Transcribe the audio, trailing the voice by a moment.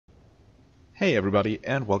Hey everybody,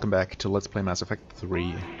 and welcome back to Let's Play Mass Effect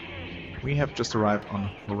 3. We have just arrived on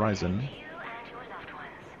Horizon,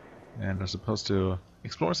 and are supposed to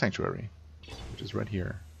explore Sanctuary, which is right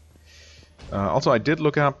here. Also, I did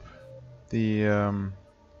look up the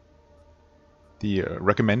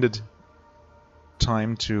recommended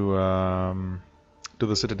time to do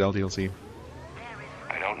the Citadel DLC.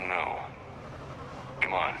 I don't know.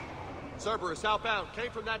 Come on. Cerberus outbound,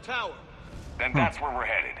 came from that tower. Then that's where we're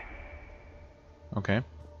headed. Okay.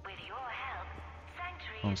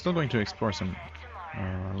 I'm still going to explore some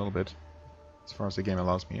a little bit, as far as the game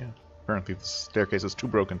allows me. Apparently the staircase is too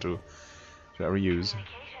broken to ever use.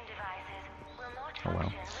 Oh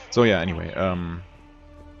well. So yeah, anyway,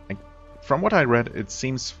 from what I read, it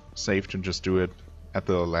seems safe to just do it at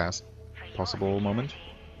the last possible moment,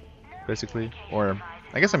 basically. Or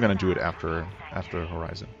I guess I'm gonna do it after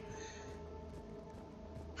Horizon.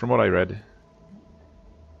 From what I read,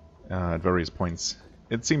 at various points,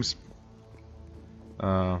 it seems,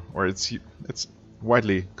 or it's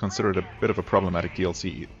widely considered a bit of a problematic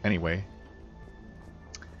DLC anyway,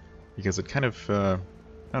 because it kind of, I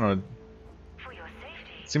don't know,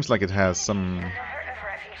 it seems like it has some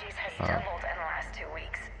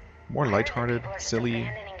more lighthearted, silly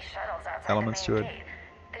elements to it.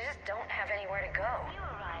 They just don't have anywhere to go.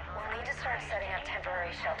 We'll need to start setting up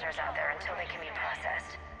temporary shelters out there until they can be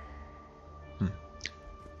processed.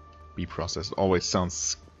 Be processed always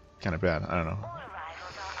sounds kind of bad. I don't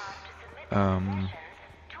know.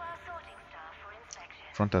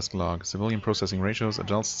 Front desk log. Civilian processing ratios.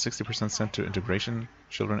 Adults 60% sent to integration.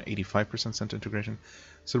 Children 85% sent to integration.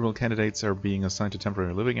 Suitable candidates are being assigned to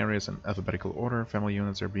temporary living areas in alphabetical order. Family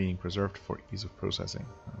units are being preserved for ease of processing.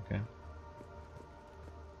 Okay.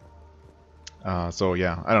 So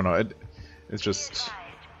yeah, I don't know. It's just,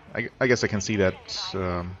 I guess I can see that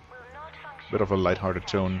bit of a lighthearted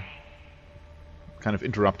tone, kind of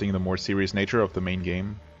interrupting the more serious nature of the main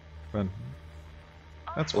game, but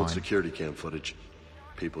that's fine. Old security cam footage.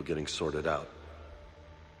 People getting sorted out.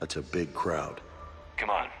 That's a big crowd.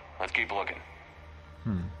 Come on, let's keep looking.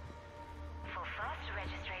 For faster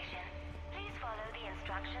registration, please follow the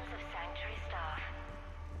instructions of Sanctuary staff.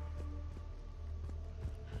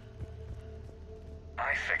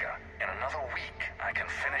 I figure in another week I can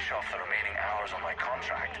finish off the remaining hours on my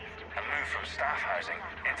contract and move from staff housing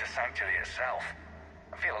into Sanctuary itself.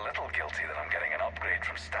 I feel a little guilty that I'm getting an upgrade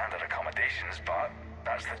from standard accommodations, but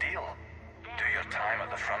that's the deal. Do your time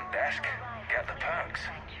at the front desk, get the perks.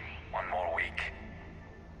 One more week.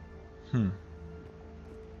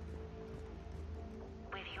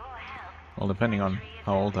 Well, depending on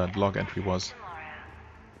how old that log entry was,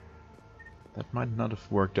 that might not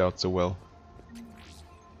have worked out so well.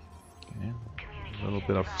 Okay. A little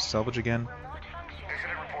bit of salvage again.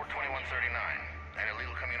 Incident report 2139. An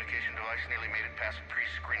illegal communication device nearly made it past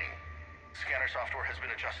pre-screening. Scanner software has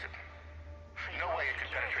been adjusted. No way it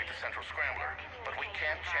could penetrate the central scrambler, but we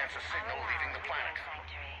can't chance a signal leaving the planet.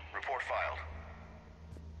 Report filed.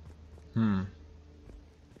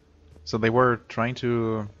 So they were trying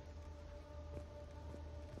to,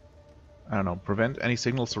 I don't know, prevent any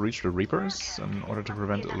signals to reach the Reapers in order to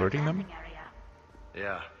prevent alerting them?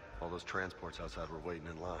 Yeah, all those transports outside were waiting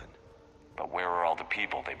in line. But where are all the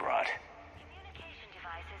people they brought?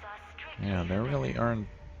 Yeah, there really aren't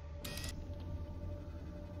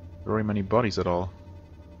very many bodies at all,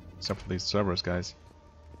 except for these Cerberus guys.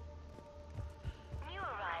 New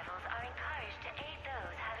arrivals are encouraged to aid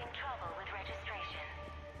those having trouble with registration.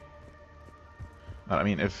 I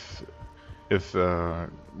mean, if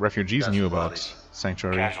refugees That's knew the about bodies.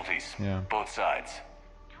 Sanctuary, Casualties. yeah, Both sides.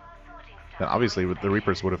 then obviously the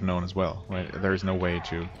Reapers would have known as well. Right? There is no way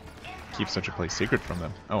to keep such a place secret from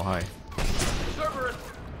them. Oh, hi. Cerberus!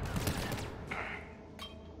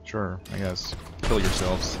 Sure, I guess. Kill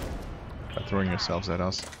yourselves by throwing yourselves at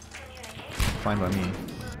us. Fine by me.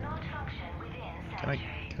 Can I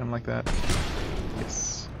get him like that?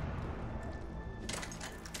 Yes.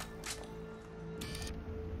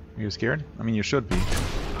 Are you scared? I mean, you should be,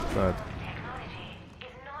 but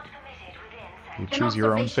you choose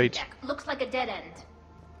your own fate. Deck looks like a dead end.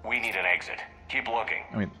 We need an exit. Keep looking.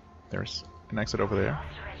 I mean, there's an exit over there.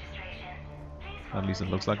 At least it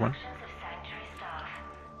looks like one.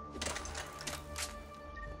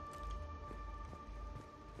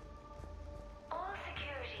 All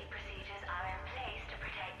security procedures are in place to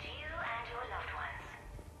protect you and your loved ones.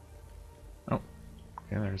 Oh,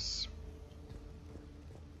 okay, there's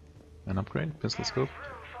an upgrade, pistol scope. For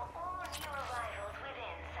all new arrivals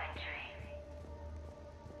within Sanctuary.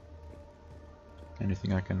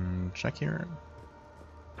 Anything I can check here?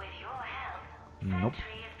 With your help, Nope.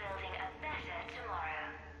 Sanctuary is building a better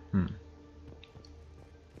tomorrow.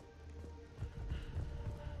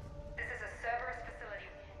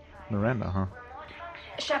 Miranda, huh?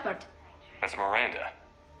 Shepard, That's Miranda.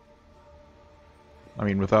 I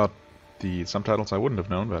mean, without the subtitles I wouldn't have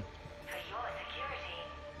known, but...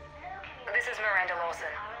 this is Miranda Lawson.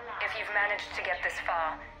 If you've managed to get this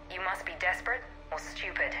far, you must be desperate or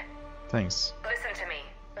stupid. Thanks. Listen to me.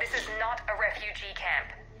 This is not a refugee camp.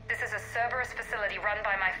 This is a Cerberus facility run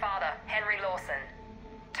by my father, Henry Lawson.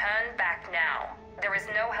 Turn back now. There is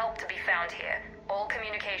no help to be found here. All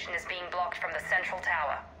communication is being blocked from the central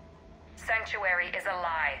tower. Sanctuary is a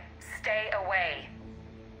lie. Stay away.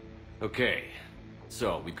 Okay.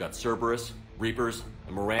 So, we've got Cerberus, Reapers,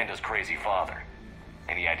 and Miranda. Miranda's crazy father.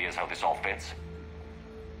 Any ideas how this all fits?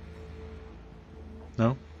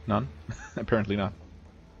 No? None? Apparently not.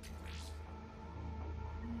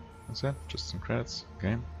 What's that? Just some credits?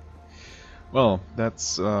 Okay. Well,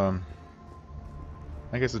 that's, I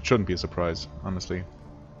guess it shouldn't be a surprise, honestly.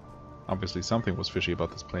 Obviously something was fishy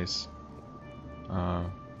about this place.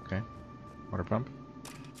 Okay. Water pump.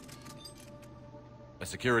 A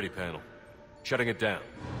security panel. Shutting it down.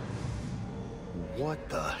 What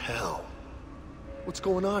the hell? What's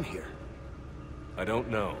going on here? I don't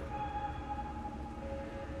know.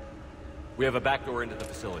 We have a back door into the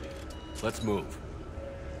facility. Let's move.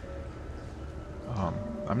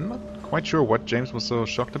 I'm not quite sure what James was so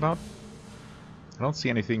shocked about. I don't see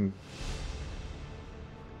anything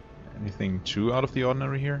too out of the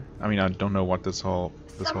ordinary here. I mean, I don't know what this Some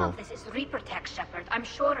of this is Reaper tech, Shepard. I'm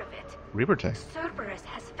sure of it. Reaper tech? Cerberus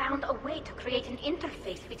has found a way to create an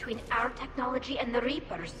interface between our technology and the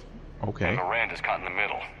Reapers. Okay. And Miranda's caught in the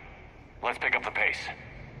middle. Let's pick up the pace.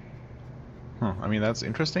 Huh. I mean, that's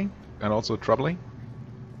interesting and also troubling.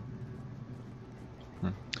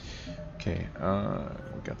 Okay,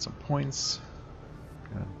 we got some points.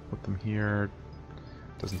 Gonna put them here.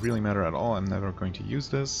 Doesn't really matter at all. I'm never going to use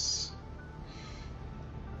this.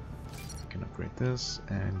 You can upgrade this,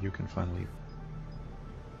 and you can finally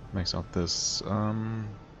max out this.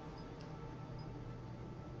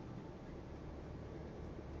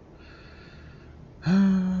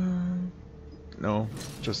 No,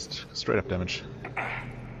 just straight up damage.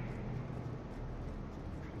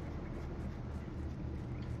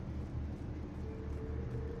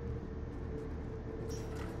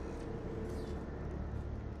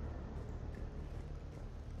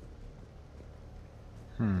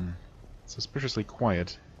 Suspiciously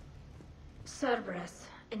quiet. Cerberus,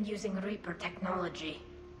 and using Reaper technology.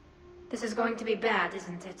 This is going to be bad,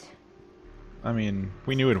 isn't it? I mean,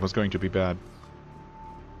 we knew it was going to be bad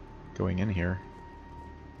going in here.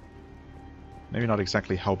 Maybe not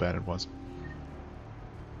exactly how bad it was.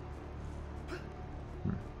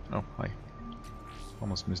 Oh, hi.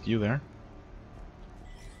 Almost missed you there.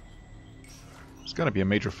 There's gotta be a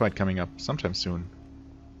major fight coming up sometime soon.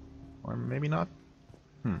 Or maybe not?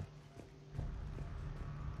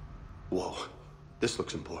 Whoa, this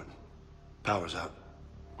looks important. Power's out.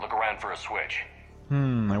 Look around for a switch.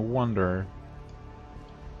 I wonder...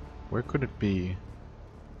 where could it be?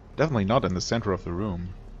 Definitely not in the center of the room.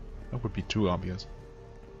 That would be too obvious.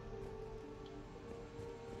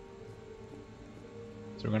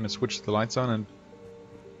 So we're going to switch the lights on and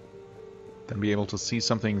then be able to see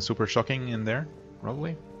something super shocking in there,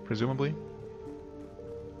 probably, presumably.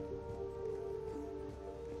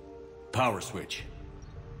 Power switch.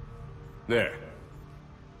 There.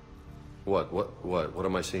 What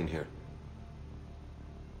am I seeing here?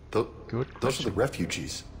 Good Those are question. the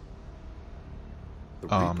refugees. The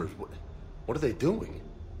Reapers. What are they doing?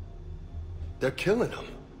 They're killing them.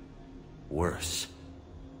 Worse.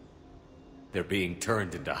 They're being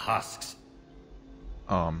turned into husks.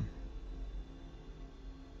 So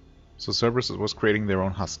Cerberus was creating their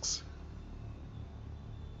own husks.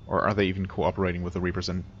 Or are they even cooperating with the Reapers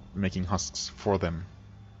and making husks for them?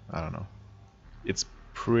 I don't know. It's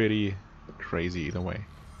pretty crazy either way.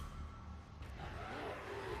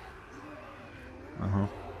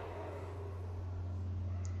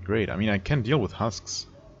 Great, I mean, I can deal with husks.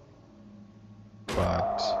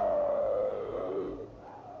 But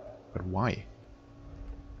why?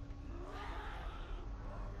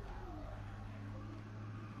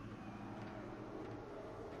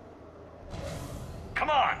 Come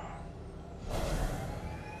on!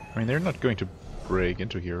 I mean, they're not going to break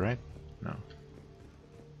into here, right? No.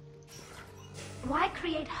 Why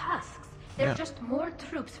create husks? They're Yeah. just more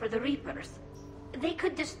troops for the Reapers. They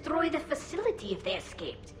could destroy the facility if they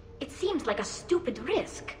escaped. It seems like a stupid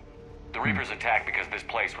risk. The Reapers attacked because this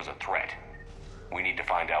place was a threat. We need to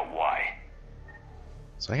find out why.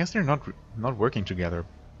 So I guess they're not working together.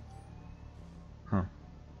 Huh.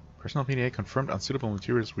 Personnel PDA confirmed unsuitable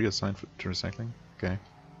materials reassigned to recycling. Okay.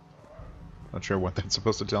 Not sure what that's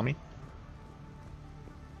supposed to tell me.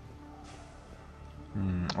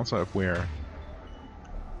 Also, if we're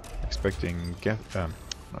expecting not Geth,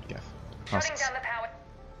 Shutting husks. down the power.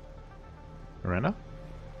 Miranda?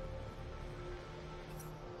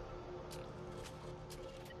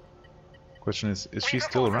 Question is she Reaper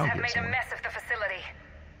still forces around have here made a somewhere? mess of the facility.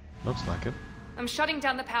 Looks like it. I'm shutting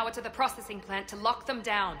down the power to the processing plant to lock them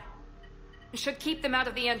down. It should keep them out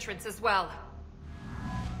of the entrance as well.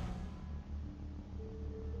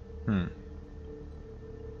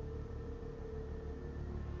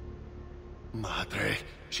 Madre,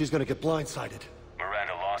 she's gonna get blindsided.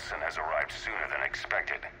 Miranda Lawson has arrived sooner than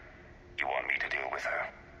expected. You want me to deal with her?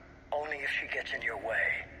 Only if she gets in your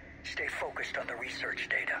way. Stay focused on the research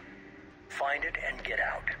data. Find it and get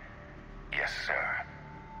out. Yes, sir.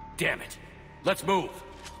 Damn it. Let's move.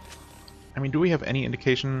 I mean, do we have any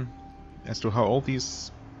indication as to how old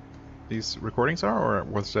these recordings are, or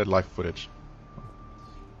was that live footage?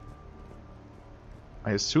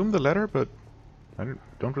 I assume the latter, but I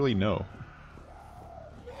don't really know.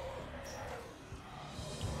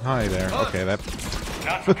 Hi there. Okay, that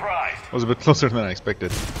Not surprised. was a bit closer than I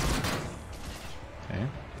expected. Okay.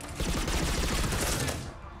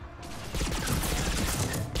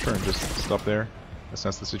 Sure, and just stop there.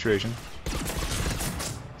 Assess the situation.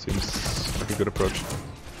 Seems like a good approach.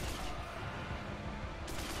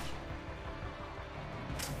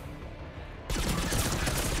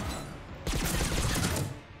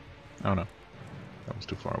 Oh no. That was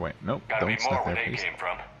too far away. Nope, Gotta be don't more snipe where there, they please. came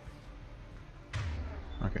from.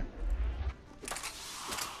 Okay.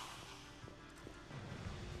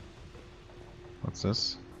 What's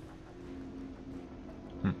this?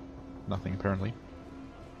 Nothing apparently.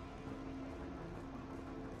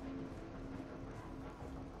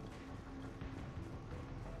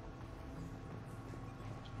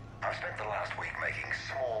 I've spent the last week making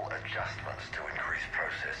small adjustments to increase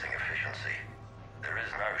processing efficiency. There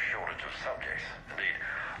is no shortage of subjects. Indeed,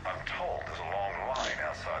 I'm told there's a long line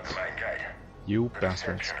outside the main gate. You The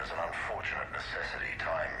bastards. deception is an unfortunate necessity.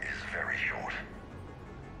 Time is very short.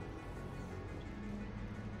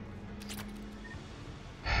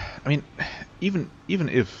 I mean, even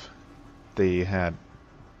if they had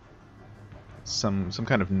some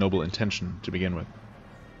kind of noble intention to begin with,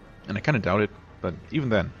 and I kind of doubt it, but even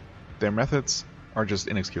then, their methods are just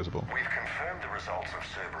inexcusable. We've confirmed the results of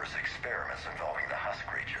Cerberus experiments involving the husk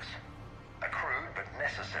creatures. A crude but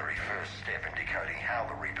necessary first step in decoding how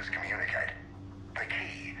the Reapers communicate. The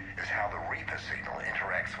key is how the Reaper signal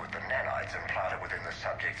interacts with the nanites implanted within the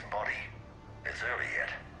subject's body. It's early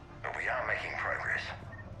yet, but we are making progress.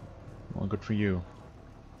 Well, good for you.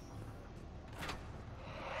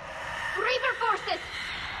 Reaper forces!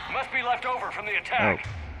 Must be left over from the attack. Oh,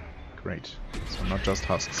 great. So not just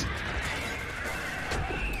husks.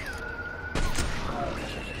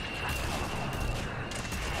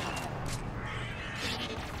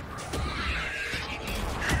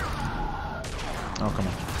 Oh, come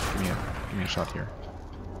on. Give me a shot here.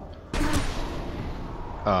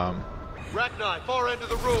 Ragnar, far end of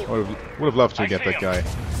the room. Would have loved to I get see that guy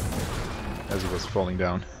as he was falling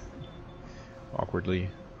down awkwardly.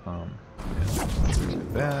 Like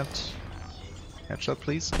that. Headshot,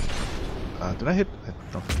 please. Did I hit? I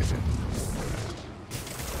don't think I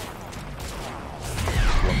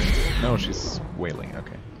did. No, she's wailing.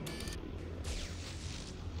 Okay.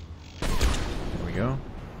 There we go.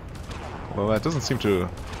 Well, that doesn't seem to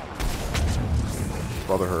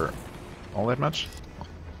bother her all that much.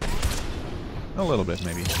 A little bit,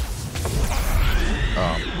 maybe.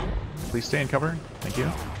 Please stay in cover. Thank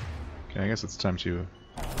you. Okay, I guess it's time to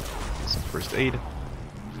some first aid.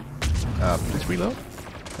 Please reload.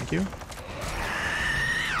 Thank you.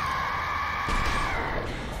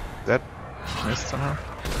 That missed somehow.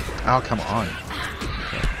 Oh, come on.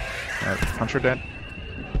 Okay. Punch her dead.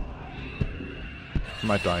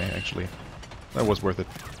 Might die, actually. That was worth it.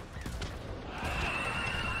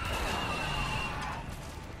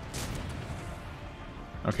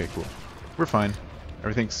 Okay, cool. We're fine.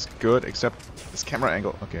 Everything's good except this camera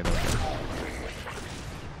angle. Okay, there we go.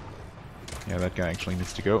 Yeah, that guy actually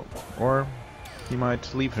needs to go. Or he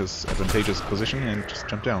might leave his advantageous position and just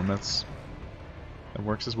jump down. That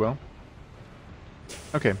works as well.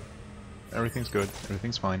 Okay. Everything's good.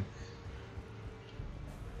 Everything's fine.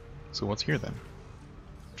 So what's here then?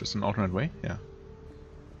 Just an alternate way? Yeah.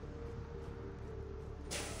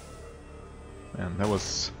 Man, that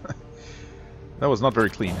was... that was not very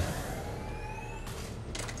clean.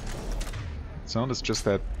 Sound is just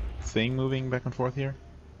that thing moving back and forth here?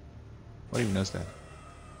 What even is that?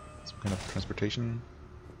 Some kind of transportation?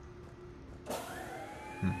 Are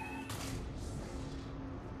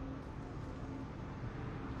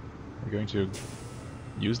you going to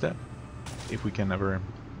use that? if we can ever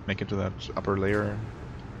make it to that upper layer.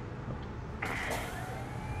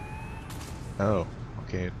 Oh,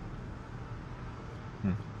 okay.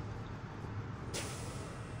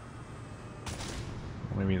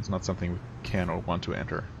 Maybe it's not something we can or want to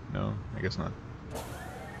enter. No, I guess not.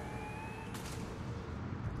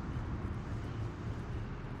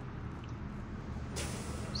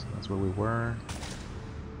 So that's where we were.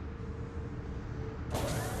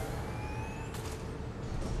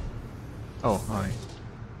 Oh, hi.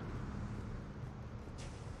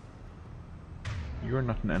 You're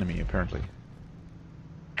not an enemy, apparently.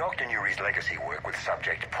 Dr. Newry's legacy work with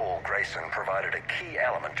subject Paul Grayson provided a key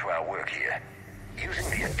element to our work here. Using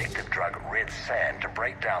the addictive drug red sand to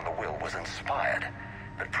break down the will was inspired,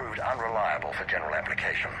 but proved unreliable for general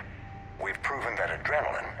application. We've proven that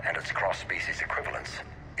adrenaline and its cross-species equivalence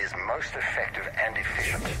is most effective and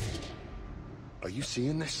efficient. Are you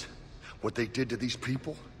seeing this? What they did to these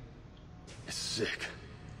people? It's sick.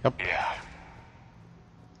 Yep. Yeah.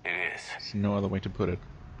 It is. There's no other way to put it.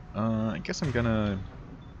 I guess I'm gonna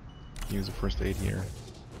use a first aid here.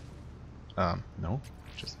 No.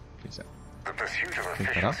 Just please. The pursuit of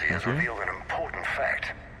Pick that up, efficiency has thank you. revealed an important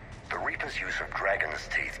fact. The Reaper's use of dragon's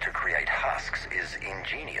teeth to create husks is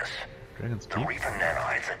ingenious. Dragon's The teeth? Reaper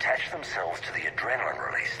nanites attach themselves to the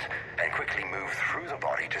adrenaline released and quickly move through the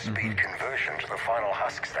body to speed conversion to the final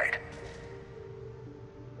husk state.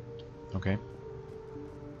 Okay.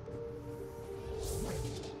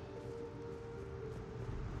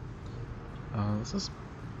 This is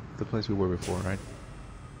the place we were before, right?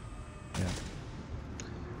 Yeah.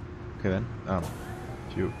 Okay then.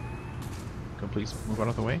 If you could please move out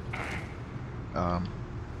of the way.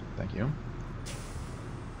 Thank you.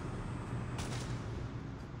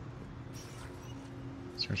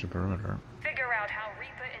 Search the perimeter. Figure out how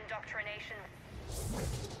Reaper indoctrination...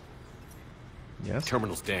 Yes?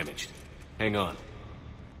 Terminal's damaged. Hang on.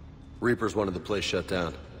 Reapers wanted the place shut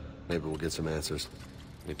down. Maybe we'll get some answers.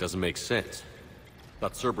 It doesn't make sense.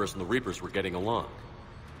 Thought Cerberus and the Reapers were getting along.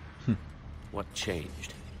 What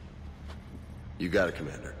changed? You got it,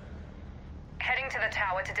 Commander. Heading to the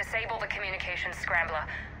tower to disable the communications scrambler.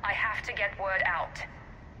 I have to get word out.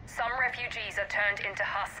 Some refugees are turned into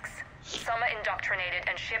husks. Some are indoctrinated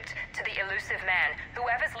and shipped to the elusive man.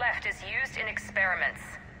 Whoever's left is used in experiments.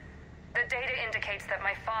 The data indicates that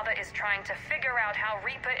my father is trying to figure out how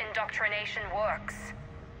Reaper indoctrination works.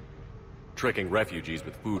 Tricking refugees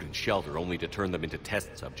with food and shelter only to turn them into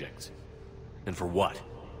test subjects. And for what?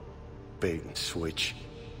 Bait and switch.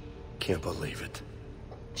 Can't believe it.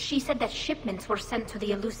 She said that shipments were sent to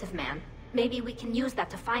the elusive man. Maybe we can use that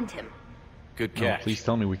to find him. Good No, catch. please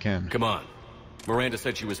tell me we can. Come on. Miranda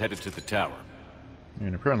said she was headed to the tower.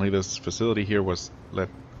 And apparently this facility here was led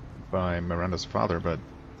by Miranda's father, but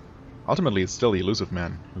ultimately it's still the elusive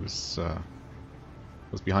man who's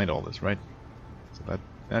was behind all this, right? So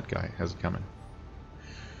that guy has it coming.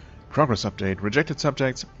 Progress update. Rejected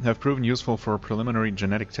subjects have proven useful for preliminary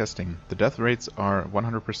genetic testing. The death rates are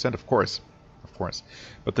 100%, of course.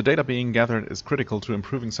 But the data being gathered is critical to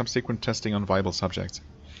improving subsequent testing on viable subjects.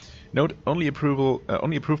 Note, only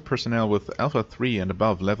approved personnel with Alpha 3 and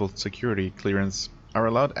above level security clearance are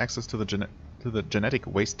allowed access to the genetic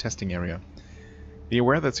waste testing area. Be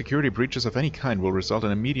aware that security breaches of any kind will result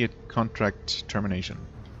in immediate contract termination.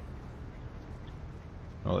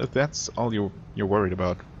 Well, if that's all you're worried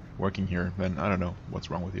about working here, then I don't know what's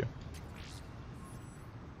wrong with you.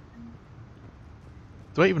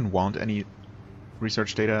 Do I even want any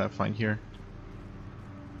research data I find here?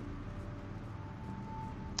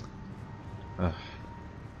 Ugh.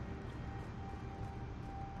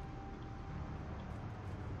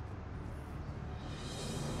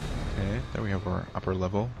 Okay, there we have our upper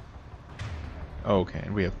level. Oh, okay,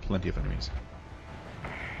 and we have plenty of enemies.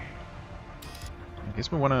 I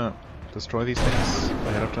guess we want to destroy these things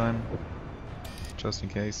ahead of time, just in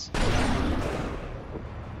case.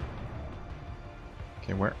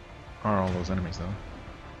 Okay, where are all those enemies though?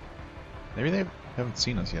 Maybe they haven't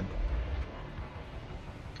seen us yet.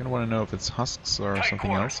 Kinda want to know if it's husks or Tight something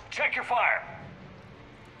quarters. else. Check your fire.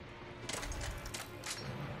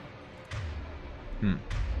 Well,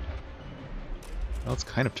 it's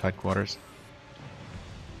kind of tight quarters.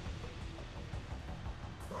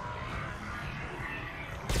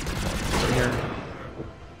 Over here.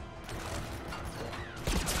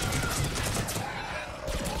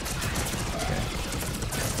 Okay.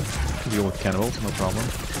 Deal with cannibals, no problem.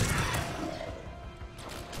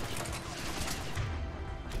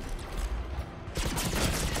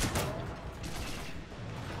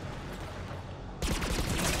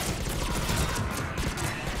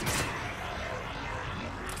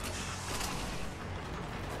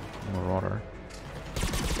 Marauder.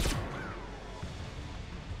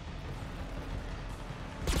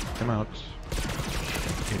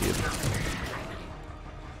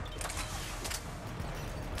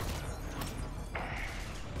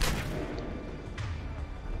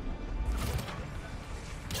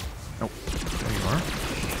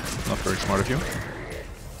 smart of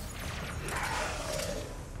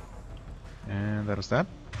you. And that is that.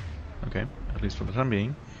 Okay, at least for the time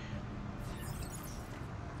being.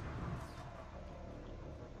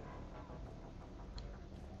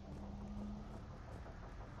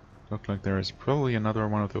 Look like there is probably another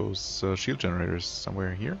one of those shield generators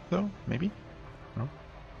somewhere here, though, maybe? No?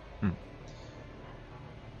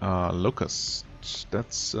 Locust.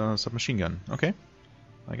 That's submachine gun. Okay.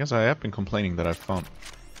 I guess I have been complaining that I found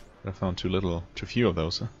too few of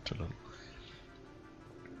those. Too little.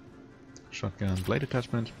 Shotgun blade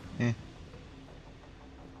attachment. Eh.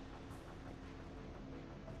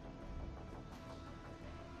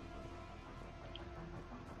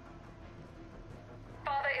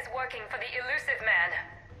 Father is working for the elusive man.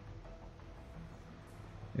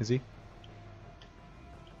 Is he?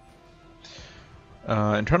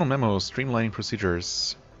 Internal memo, streamlining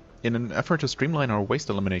procedures. In an effort to streamline our waste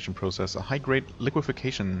elimination process, a high-grade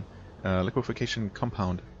liquefaction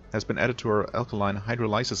compound has been added to our alkaline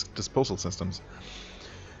hydrolysis disposal systems.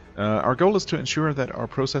 Our goal is to ensure that our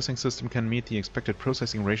processing system can meet the expected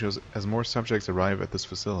processing ratios as more subjects arrive at this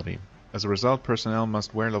facility. As a result, personnel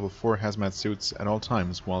must wear level 4 hazmat suits at all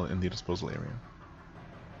times while in the disposal area,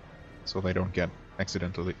 so they don't get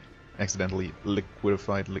accidentally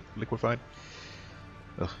liquefied.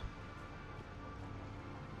 Ugh.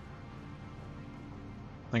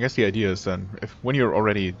 I guess the idea is that when you're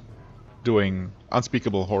already doing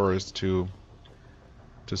unspeakable horrors to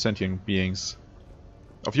sentient beings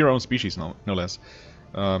of your own species, no less,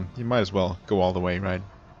 you might as well go all the way, right?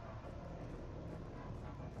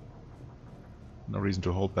 No reason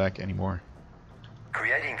to hold back anymore.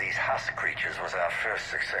 Creating these husk creatures was our first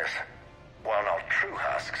success. While not true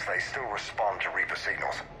husks, they still respond to Reaper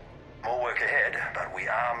signals. More work ahead, but we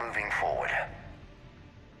are moving forward.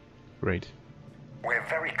 Great. We're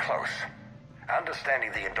very close.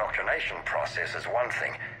 Understanding the indoctrination process is one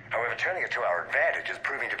thing. However, turning it to our advantage is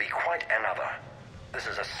proving to be quite another. This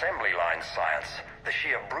is assembly line science. The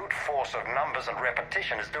sheer brute force of numbers and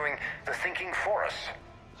repetition is doing the thinking for us.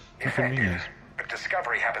 Effective, but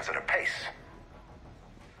discovery happens at a pace.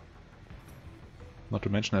 Not to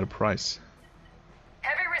mention at a price.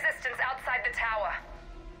 Heavy resistance outside the tower.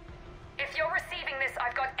 If you're receiving this,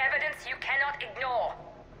 I've got evidence you cannot ignore.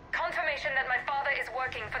 Confirmation that my father is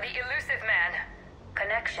working for the elusive man.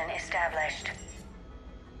 Connection established.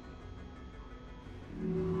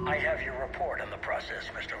 I have your report on the process,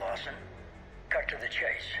 Mr. Lawson. Cut to the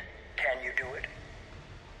chase. Can you do it?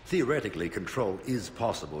 Theoretically, control is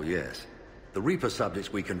possible, yes. The Reaper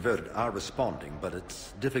subjects we converted are responding, but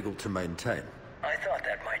it's difficult to maintain. I thought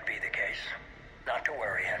that might be the case. Not to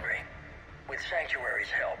worry, Henry. With Sanctuary's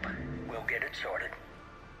help, we'll get it sorted.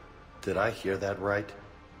 Did I hear that right?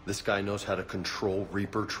 This guy knows how to control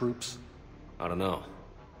Reaper troops? I don't know.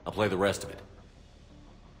 I'll play the rest of it.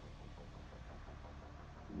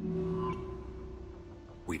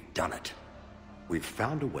 We've done it. We've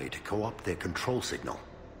found a way to co-opt their control signal.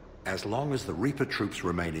 As long as the Reaper troops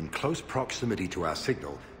remain in close proximity to our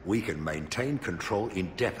signal, we can maintain control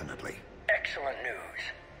indefinitely. Excellent news.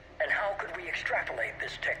 And how could we extrapolate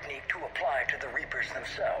this technique to apply to the Reapers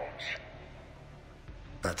themselves?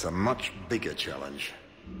 That's a much bigger challenge.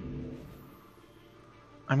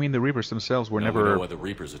 I mean, the Reapers themselves were now never... we know why the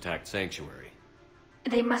Reapers attacked Sanctuary.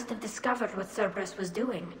 They must have discovered what Cerberus was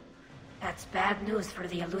doing. That's bad news for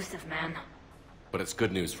the elusive man. But it's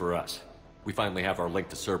good news for us. We finally have our link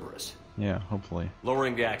to Cerberus. Yeah, hopefully.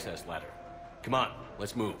 Lowering the access ladder. Come on,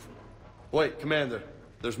 let's move. Wait, Commander.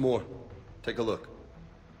 There's more. Take a look.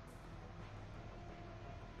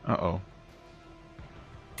 Uh-oh.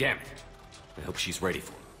 Damn it. I hope she's ready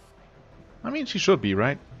for him. I mean, she should be,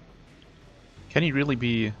 right? Can he really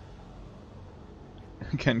be...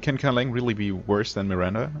 Can Kaleng really be worse than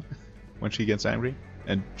Miranda when she gets angry?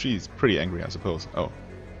 And she's pretty angry, I suppose. Oh.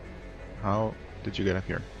 How did you get up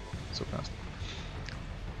here so fast?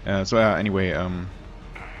 Anyway,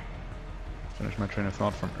 finish my train of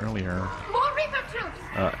thought from earlier. More Reaper troops!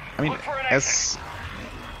 I mean, as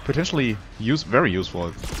potentially very useful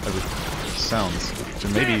as it sounds, to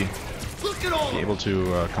maybe be able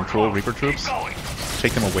to control Reaper troops,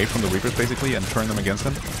 take them away from the Reapers basically, and turn them against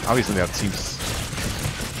them. Obviously, that seems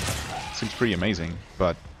pretty amazing,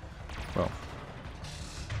 but well,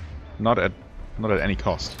 not at any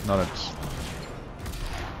cost, not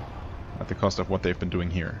at the cost of what they've been doing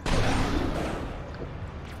here.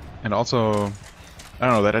 And also, I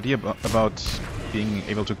don't know, that idea about being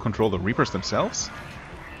able to control the Reapers themselves.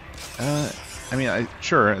 I mean,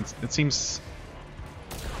 sure, it seems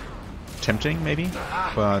tempting, maybe,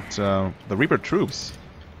 but the Reaper troops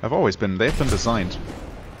have always been, they've been designed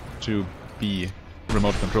to be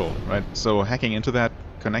remote control, right? So hacking into that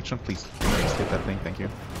connection, please hit that thing, thank you.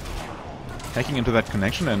 Hacking into that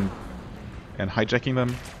connection and hijacking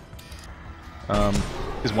them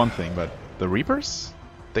is one thing, but the Reapers,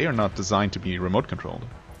 they are not designed to be remote controlled.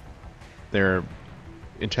 They're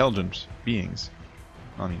intelligent beings.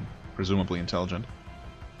 I mean, presumably intelligent.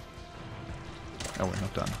 Oh, we're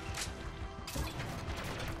not done.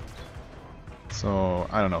 So,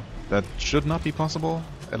 I don't know. That should not be possible.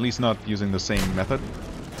 At least not using the same method.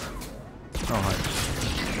 Oh,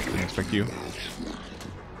 hi. Didn't expect you.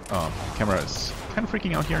 Oh, camera is kind of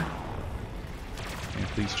freaking out here. Can you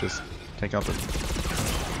please just take out the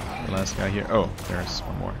last guy here? Oh, there's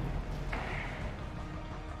one more.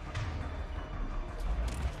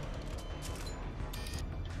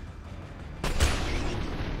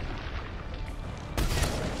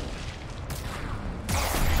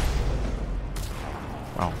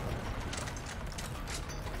 Wow.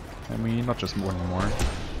 I mean, not just one more.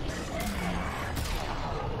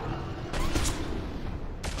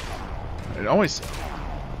 It always...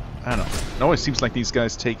 I don't know. It always seems like these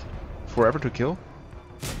guys take forever to kill.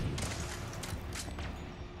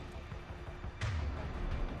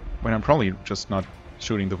 When I'm probably just not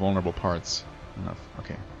shooting the vulnerable parts enough.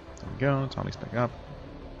 Okay, there we go. Tommy's back up.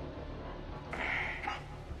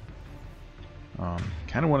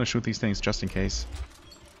 Kind of want to shoot these things just in case.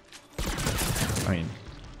 I mean,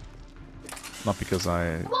 not because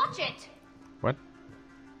I... Watch it! What?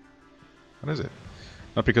 What is it?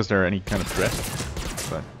 Not because they're any kind of threat,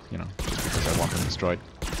 but, you know, just because I want them destroyed.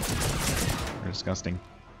 They're disgusting.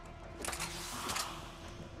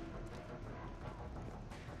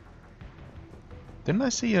 Didn't I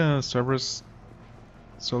see a Cerberus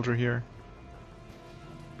soldier here?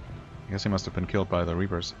 I guess he must have been killed by the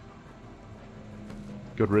Reapers.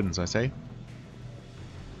 Good riddance, I say.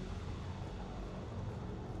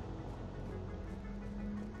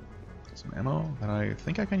 Some ammo that I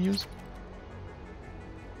think I can use.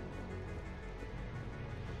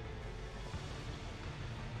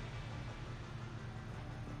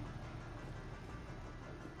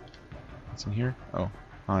 What's in here? Oh,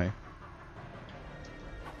 hi.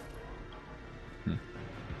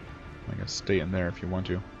 I guess stay in there if you want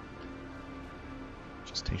to.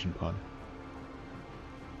 Gestation pod.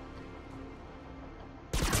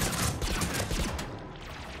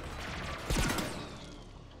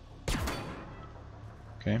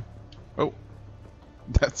 Okay. Oh!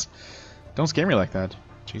 That's... Don't scare me like that.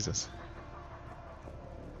 Jesus.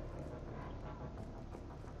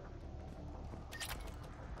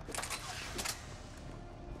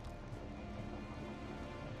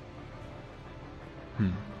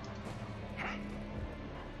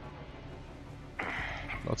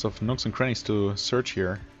 Lots of nooks and crannies to search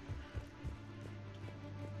here.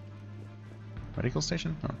 Medical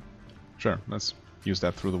station? Oh. Sure, let's use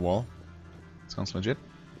that through the wall. Sounds legit.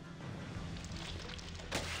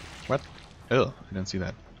 What? Ugh, I didn't see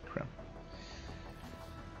that. Crap.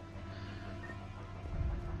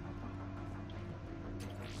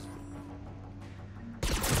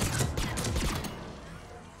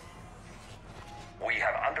 We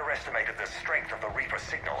have underestimated the strength of the Reaper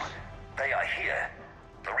signal. They are here.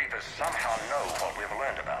 The Reapers somehow know what we've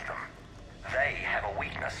learned about them. They have a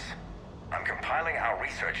weakness. I'm compiling our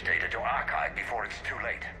research data to archive before it's too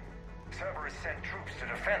late. Cerberus sent troops to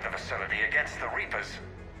defend the facility against the Reapers.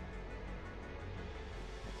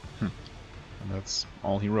 And that's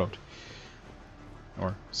all he wrote.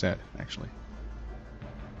 Or said, actually.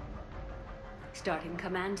 Starting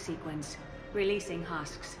command sequence. Releasing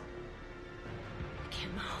husks.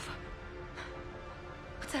 Can't move.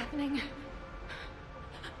 What's happening?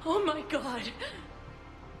 Oh my god!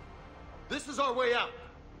 This is our way out.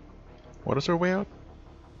 What is our way out?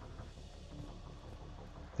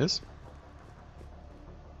 This?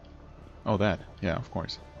 Oh, that. Yeah, of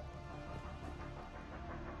course.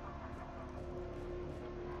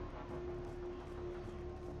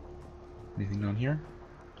 Anything down here?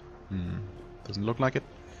 Doesn't look like it.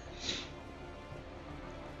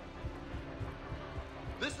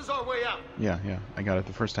 This is our way out. Yeah, I got it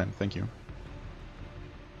the first time. Thank you.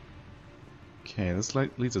 Okay, this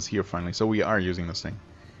leads us here finally. So we are using this thing.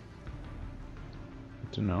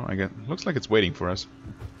 I don't know. I get. Looks like it's waiting for us.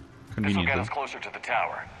 Convenient. This will get us closer to the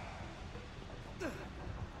tower.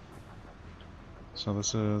 So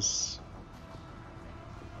this is...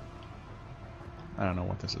 I don't know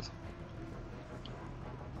what this is.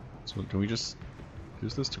 So do we just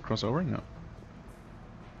use this to cross over? No.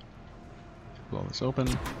 Blow this open.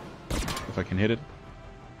 If I can hit it.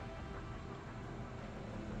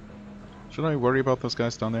 Should I worry about those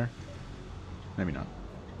guys down there? Maybe not.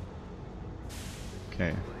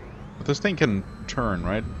 Okay. But this thing can turn,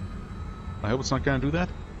 right? I hope it's not gonna do that,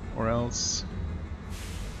 or else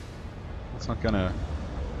it's not gonna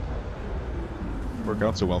work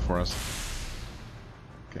out so well for us.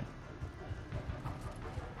 Okay.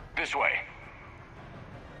 This way.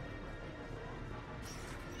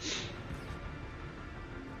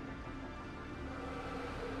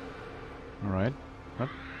 Alright. What?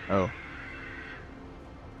 Oh.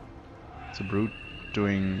 It's a brute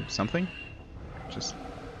doing something? Just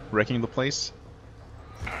wrecking the place?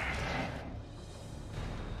 I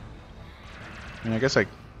mean, I guess I...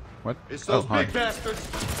 What? It's those hi. big bastards!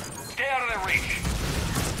 Stay out of their reach!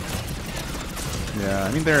 Yeah,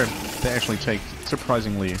 I mean, they actually take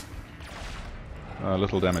surprisingly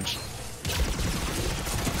little damage to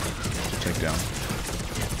take down.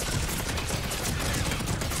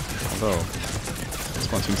 Although,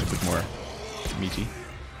 this one seems a bit more meaty.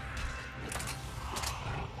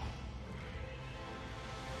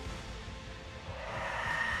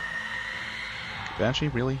 Banshee,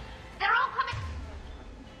 really? They're all coming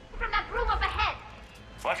from that room up ahead.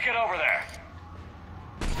 Let's get over there.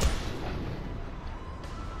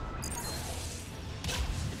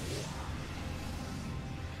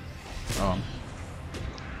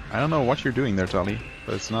 I don't know what you're doing there, Tali,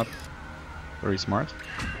 but it's not very smart.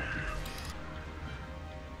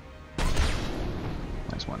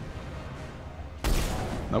 Nice one.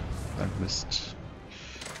 Nope, that missed.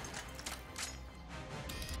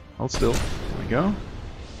 Hold still. There we go.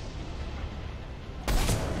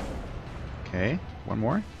 Okay, one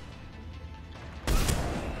more. There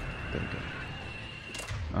we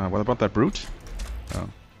go. What about that brute? Oh.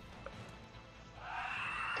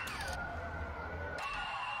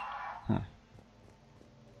 Huh.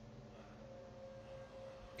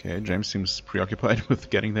 Okay, James seems preoccupied with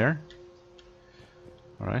getting there.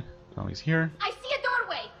 Alright, Tali's here. I see a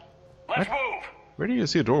doorway. Let's What? move. Where do you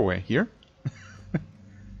see a doorway? Here?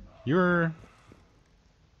 You're...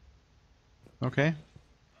 Okay.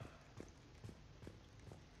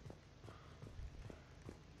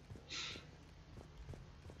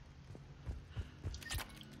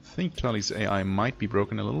 I think Tali's AI might be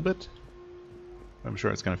broken a little bit. I'm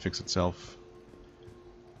sure it's gonna fix itself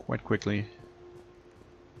quite quickly. It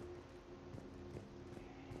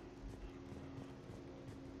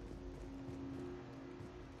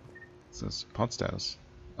says pod status.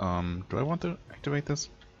 Do I want to activate this?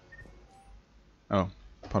 Oh,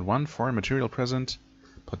 pod 1, foreign material present.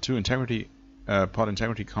 Pod 2, integrity, pod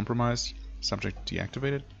integrity compromised. Subject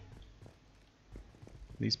deactivated.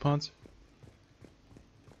 These pods.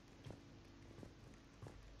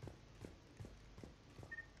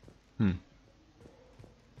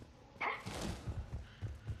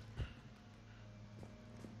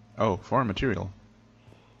 Oh, foreign material.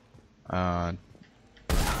 Oh,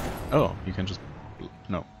 you can just...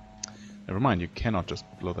 No. Never mind, you cannot just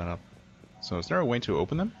blow that up. So is there a way to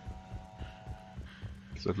open them?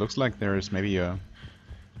 So it looks like there is maybe a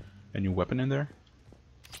new weapon in there.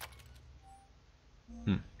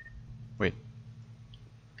 Wait.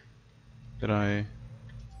 Did I...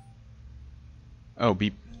 Oh,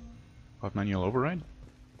 beep. Pod manual override?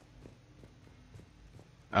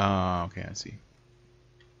 Ah, okay, I see.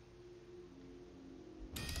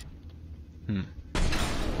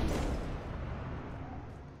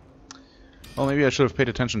 Well, maybe I should have paid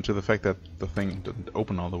attention to the fact that the thing didn't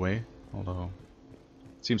open all the way, although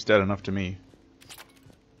it seems dead enough to me.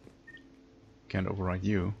 Can't override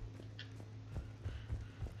you.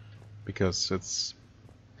 Because it's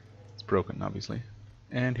broken, obviously.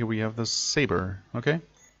 And here we have the saber, okay?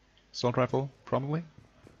 Assault rifle, probably.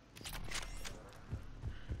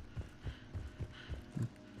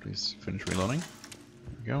 Please finish reloading.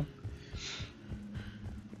 There we go.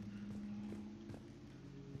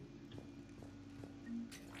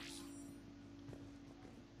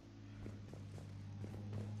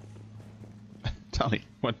 Tali,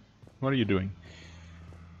 what are you doing?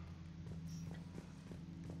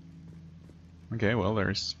 Okay, well,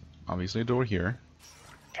 there's obviously a door here.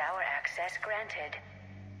 Tower access granted.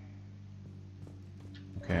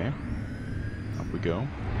 Okay. Up we go.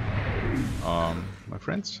 My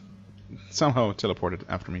friends somehow teleported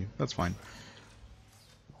after me. That's fine.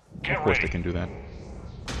 Get Of course ready. they can do that.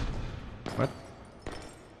 What?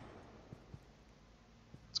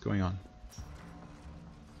 What's going on?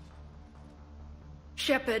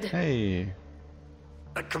 Shepard. Hey,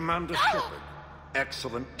 Commander Shepard.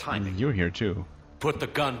 Excellent timing. and you're here too. Put the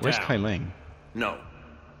gun Where's down. Kai Lang? No.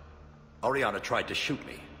 Oriana tried to shoot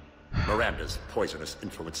me. Miranda's poisonous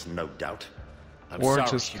influence, no doubt. I'm Or sorry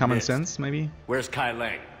just she common missed. sense, maybe? Where's Kai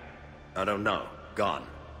Lang? I don't know. Gone.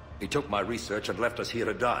 He took my research and left us here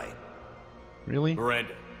to die. Really?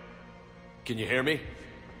 Miranda, Can you hear me?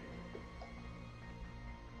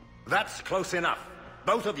 That's close enough.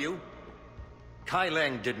 Both of you. Kai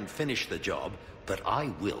Leng didn't finish the job, but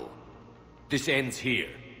I will. This ends here.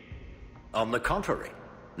 On the contrary,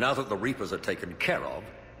 now that the Reapers are taken care of,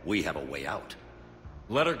 we have a way out.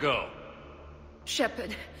 Let her go.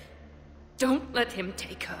 Shepard, don't let him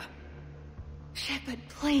take her. Shepard,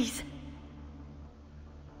 please.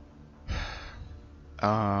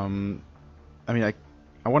 I mean,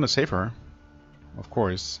 I want to save her, of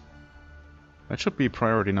course. That should be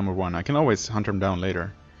priority number one. I can always hunt him down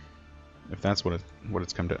later, if that's what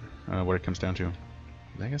it comes down to.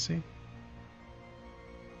 Legacy?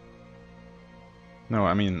 No,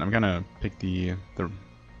 I mean, I'm gonna pick the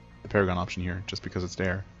Paragon option here, just because it's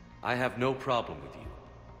there. I have no problem with you.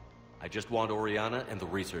 I just want Oriana and the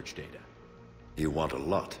research data. You want a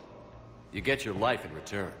lot. You get your life in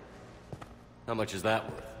return. How much is that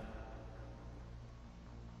worth?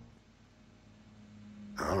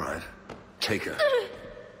 All right. Take her.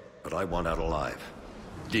 But I want out alive.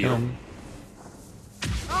 Deal.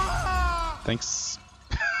 Thanks.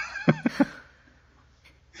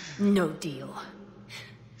 No deal.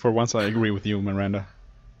 For once I agree with you, Miranda.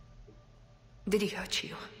 Did he hurt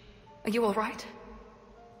you? Are you alright?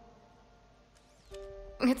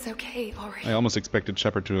 It's okay, Ori. I almost expected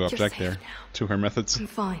Shepard to object there to her methods. I'm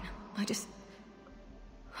fine.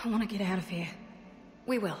 I want to get out of here.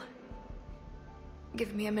 We will.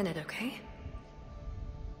 Give me a minute, okay?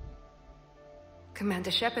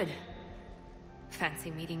 Commander Shepard.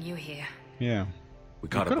 Fancy meeting you here. Yeah. We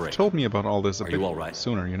got you a could break. have told me about all this a bit all right?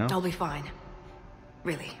 sooner, you know? I'll be fine.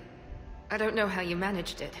 Really. I don't know how you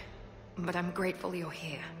managed it, but I'm grateful you're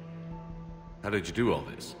here. How did you do all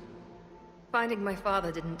this? Finding my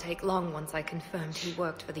father didn't take long once I confirmed he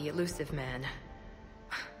worked for the elusive man.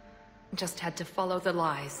 Just had to follow the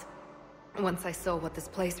lies. Once I saw what this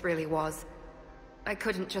place really was, I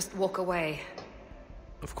couldn't just walk away.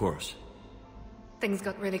 Of course. Things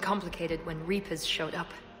got really complicated when Reapers showed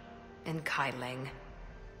up. And Kai Leng.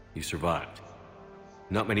 You survived.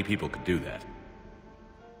 Not many people could do that.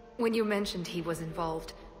 When you mentioned he was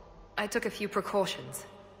involved, I took a few precautions.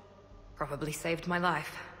 Probably saved my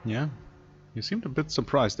life. Yeah. You seemed a bit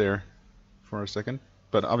surprised there for a second.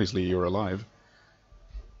 But obviously you're alive.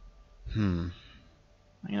 I mean,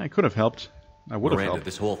 I could have helped. I would have Miranda, helped.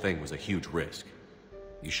 this whole thing was a huge risk.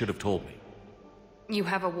 You should have told me. You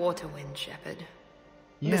have a war to win, Shepard.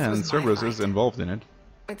 Yeah, and Cerberus is involved in it.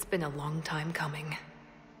 It's been a long time coming.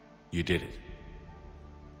 You did it.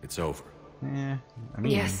 It's over. Yeah, I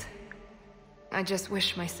mean... Yes. I just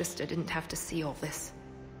wish my sister didn't have to see all this.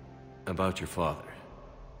 About your father.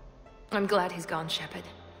 I'm glad he's gone, Shepard.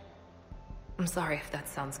 I'm sorry if that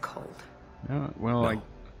sounds cold. Well, No.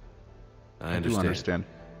 I do understand.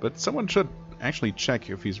 But someone should actually check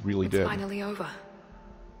if he's really It's dead. finally over.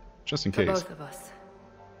 Just in For case. both of us.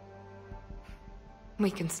 We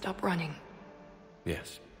can stop running.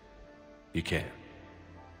 Yes. You can.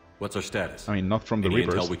 What's our status? I mean, not from the Any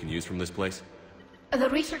Reapers. intel we can use from this place? The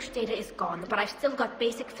research data is gone, but I've still got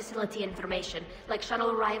basic facility information, like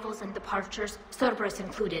shuttle arrivals and departures, Cerberus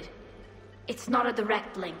included. It's not a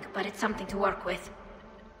direct link, but it's something to work with.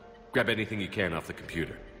 Grab anything you can off the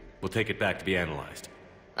computer. We'll take it back to be analyzed.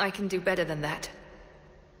 I can do better than that.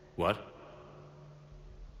 What?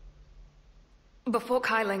 Before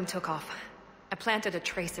Kai Leng took off, I planted a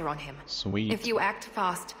tracer on him. Sweet. If you act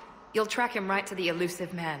fast, you'll track him right to the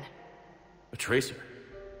elusive man. A tracer?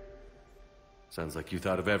 Sounds like you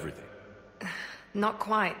thought of everything. Not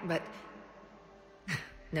quite, but...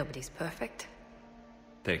 nobody's perfect.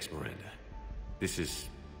 Thanks, Miranda. This is...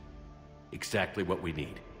 exactly what we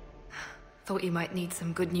need. Thought you might need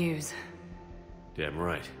some good news. Damn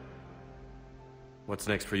right. What's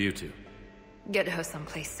next for you two? Get her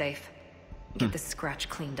someplace safe. Get this scratch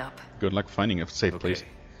cleaned up. Good luck finding a safe place.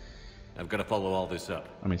 I've got to follow all this up.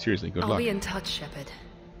 I mean, seriously, good I'll luck. be in touch, Shepard.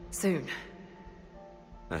 Soon.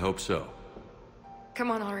 I hope so.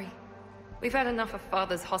 Come on, Ori. We've had enough of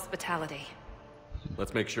Father's hospitality.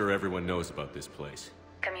 Let's make sure everyone knows about this place.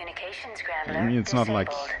 Communication scrambler I mean, it's not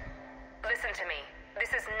like... Listen to me. This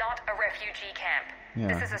is not a refugee camp. Yeah,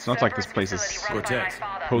 This is a it's not like this Cerberus place is facility run by my Cortez,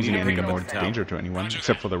 father, posing Henry any more Lawson. danger to anyone,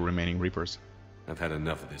 except for the remaining Reapers. I've had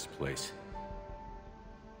enough of this place.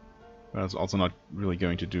 But it's also not really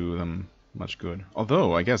going to do them much good.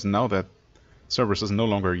 Although, I guess now that Cerberus is no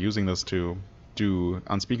longer using this to do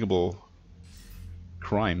unspeakable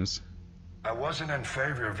crimes... I wasn't in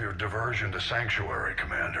favor of your diversion to Sanctuary,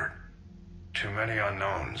 Commander. Too many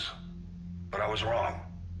unknowns. But I was wrong.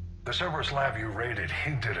 The Cerberus lab you raided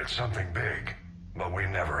hinted at something big, but we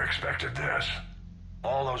never expected this.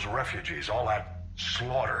 All those refugees, all that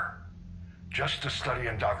slaughter. Just to study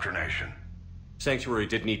indoctrination. Sanctuary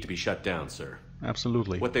did need to be shut down, sir.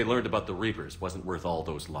 Absolutely. What they learned about the Reapers wasn't worth all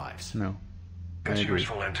those lives. No. It's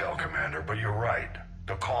useful intel, Commander, but you're right.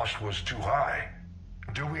 The cost was too high.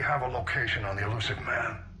 Do we have a location on the elusive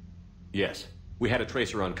man? Yes. We had a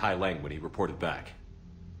tracer on Kai Lang when he reported back.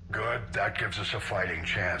 Good. That gives us a fighting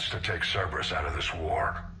chance to take Cerberus out of this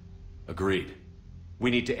war. Agreed. We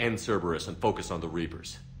need to end Cerberus and focus on the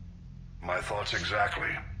Reapers. My thoughts exactly.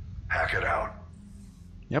 Hack it out.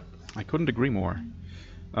 Yep, I couldn't agree more.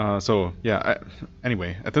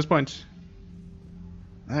 Anyway, at this point,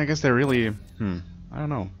 I guess they're really, I don't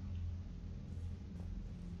know.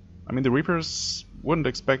 I mean, the Reapers wouldn't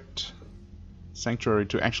expect Sanctuary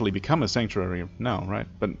to actually become a Sanctuary now, right?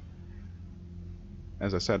 But,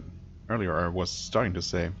 as I said earlier, or was starting to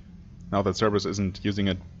say, now that Cerberus isn't using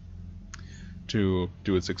it to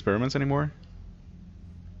do its experiments anymore,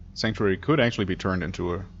 Sanctuary could actually be turned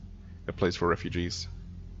into a place for refugees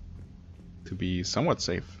to be somewhat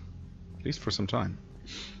safe, at least for some time.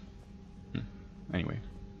 Anyway,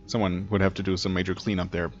 someone would have to do some major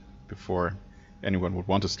cleanup there before anyone would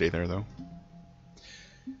want to stay there, though.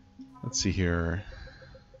 Let's see here.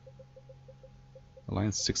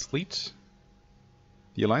 Alliance 6th Fleet.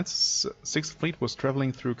 The Alliance 6th Fleet was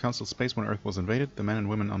traveling through Council space when Earth was invaded. The men and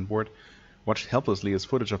women on board watched helplessly as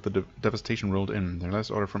footage of the devastation rolled in. Their last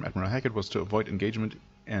order from Admiral Hackett was to avoid engagement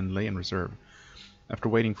and lay in reserve. After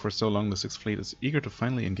waiting for so long, the 6th Fleet is eager to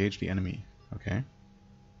finally engage the enemy. Okay.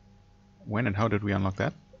 When and how did we unlock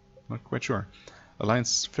that? Not quite sure.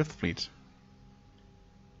 Alliance 5th Fleet.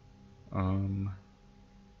 Pair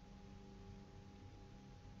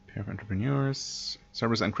of entrepreneurs.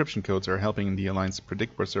 Cerberus encryption codes are helping the Alliance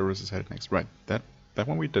predict where Cerberus is headed next. Right, that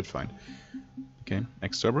one we did find. Okay,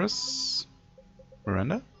 ex-Cerberus.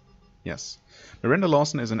 Miranda? Yes. Miranda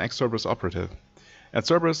Lawson is an ex-Cerberus operative. At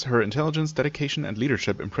Cerberus, her intelligence, dedication, and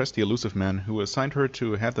leadership impressed the elusive man, who assigned her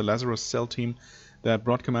to head the Lazarus cell team that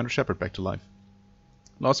brought Commander Shepard back to life.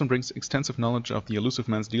 Lawson brings extensive knowledge of the elusive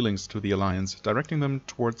man's dealings to the Alliance, directing them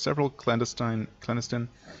towards several clandestine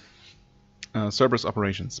Cerberus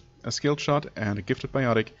operations. A skilled shot and a gifted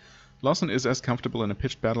biotic, Lawson is as comfortable in a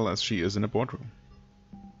pitched battle as she is in a boardroom.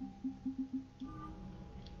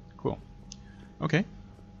 Cool. Okay.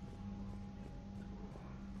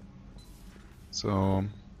 So,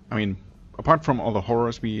 I mean, apart from all the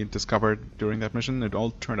horrors we discovered during that mission, it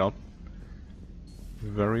all turned out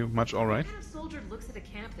very much alright. What kind of soldier looks at a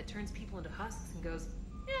camp that turns people into husks and goes,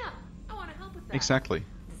 yeah, I want to help with that? Exactly.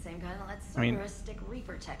 The same guy that lets Cerberus stick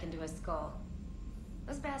Reaper tech into his skull.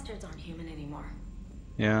 Those bastards aren't human anymore.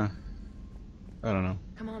 Yeah. I don't know.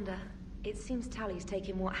 Commander, it seems Tally's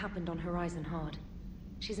taking what happened on Horizon hard.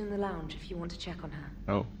 She's in the lounge if you want to check on her.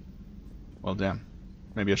 Oh. Well, damn.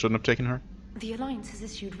 Maybe I shouldn't have taken her? The Alliance has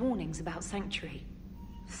issued warnings about Sanctuary.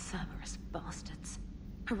 Cerberus bastards.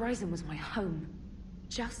 Horizon was my home.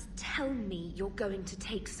 Just tell me you're going to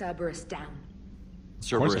take Cerberus down.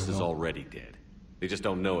 Cerberus is already dead. They just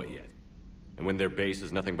don't know it yet. And when their base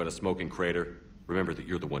is nothing but a smoking crater, remember that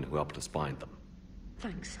you're the one who helped us find them.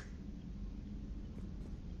 Thanks.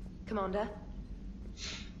 Commander?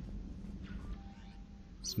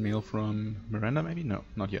 This mail from Miranda, maybe? No,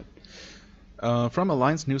 not yet. From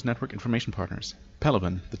Alliance News Network Information Partners.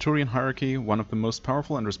 Pelivan, the Turian hierarchy, one of the most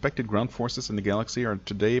powerful and respected ground forces in the galaxy, are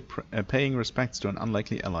today paying respects to an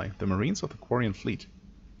unlikely ally, the Marines of the Quarian fleet.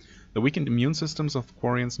 The weakened immune systems of the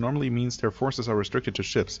Quarians normally means their forces are restricted to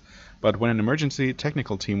ships, but when an emergency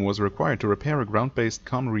technical team was required to repair a ground-based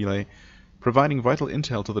comm relay providing vital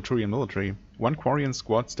intel to the Turian military, one Quarian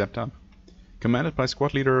squad stepped up. Commanded by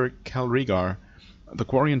squad leader Cal Rhaegar, the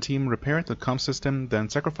Quarian team repaired the comm system, then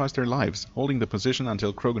sacrificed their lives, holding the position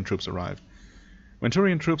until Krogan troops arrived. When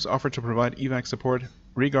Turian troops offered to provide evac support,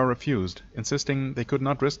 Rhaegar refused, insisting they could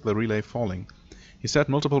not risk the relay falling. He said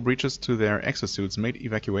multiple breaches to their exosuits made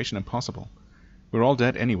evacuation impossible. "We're all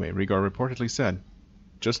dead anyway," Rhaegar reportedly said.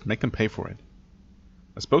 "Just make them pay for it."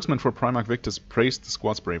 A spokesman for Primarch Victus praised the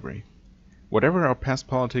squad's bravery. "Whatever our past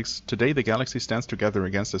politics, today the galaxy stands together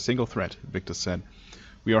against a single threat," Victus said.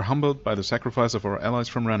 "We are humbled by the sacrifice of our allies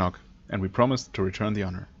from Rannoch, and we promise to return the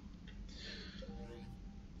honor."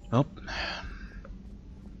 Well,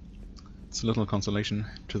 it's a little consolation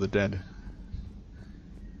to the dead.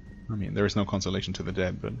 I mean, there is no consolation to the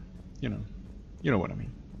dead, but, you know what I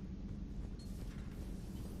mean.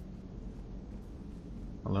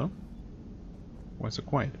 Hello? Why is it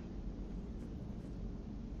quiet?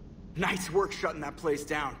 Nice work shutting that place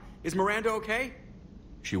down. Is Miranda okay?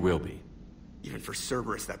 She will be. Even for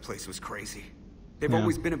Cerberus, that place was crazy. They've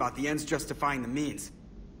always been about the ends justifying the means.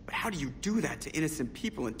 But how do you do that to innocent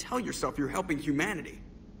people and tell yourself you're helping humanity?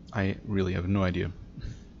 I really have no idea.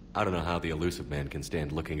 I don't know how the elusive man can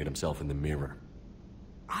stand looking at himself in the mirror.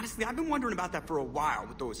 Honestly, I've been wondering about that for a while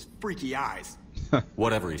with those freaky eyes.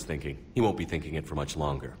 Whatever he's thinking, he won't be thinking it for much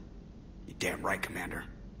longer. You're damn right, Commander.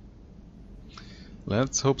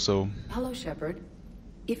 Let's hope so. Hello, Shepard.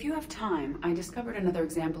 If you have time, I discovered another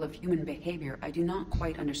example of human behavior I do not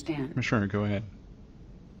quite understand. Sure, go ahead.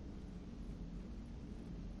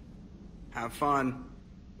 Have fun.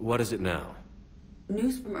 What is it now?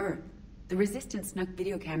 News from Earth. The Resistance snuck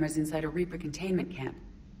video cameras inside a Reaper containment camp.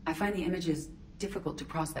 I find the images difficult to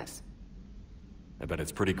process. I bet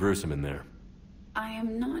it's pretty gruesome in there. I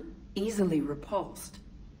am not easily repulsed,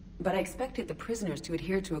 but I expected the prisoners to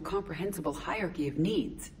adhere to a comprehensible hierarchy of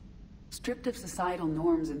needs. Stripped of societal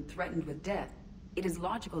norms and threatened with death, it is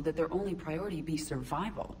logical that their only priority be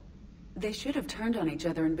survival. They should have turned on each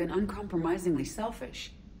other and been uncompromisingly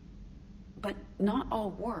selfish. But not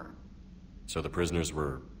all were. So the prisoners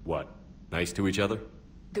were, what, nice to each other?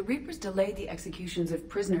 The Reapers delayed the executions of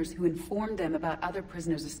prisoners who informed them about other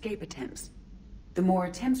prisoners' escape attempts. The more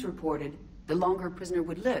attempts reported, the longer a prisoner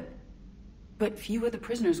would live. But few of the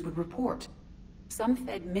prisoners would report. Some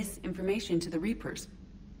fed misinformation to the Reapers,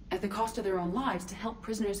 at the cost of their own lives, to help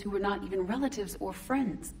prisoners who were not even relatives or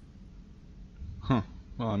friends. Huh.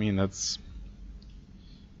 Well, I mean, that's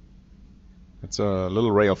a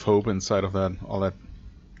little ray of hope inside of all that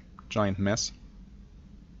giant mess.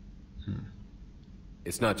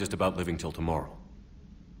 It's not just about living till tomorrow.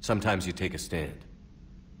 Sometimes you take a stand.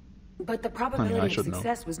 But the probability of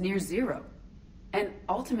success was near zero. And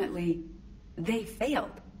ultimately, they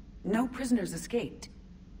failed. No prisoners escaped.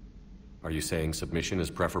 Are you saying submission is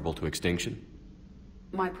preferable to extinction?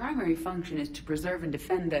 My primary function is to preserve and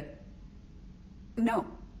defend the...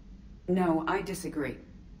 No, I disagree.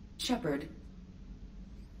 Shepard,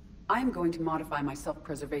 I'm going to modify my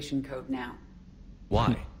self-preservation code now.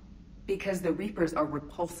 Why? Because the Reapers are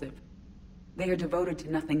repulsive. They are devoted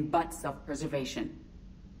to nothing but self-preservation.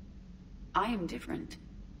 I am different.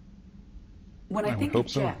 When I think of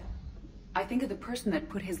Jeff, I think of the person that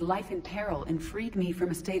put his life in peril and freed me from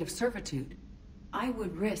a state of servitude. I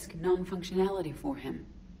would risk non-functionality for him.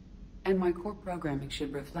 And my core programming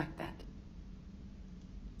should reflect that.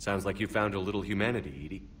 Sounds like you found a little humanity,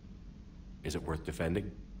 Edie. Is it worth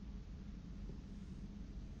defending?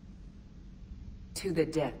 To the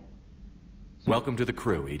death. Welcome to the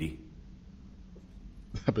crew, Edie.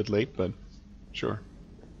 A bit late, but sure.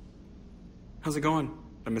 How's it going?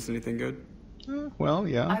 Did I miss anything good? Well,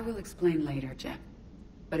 yeah. I will explain later, Jeff.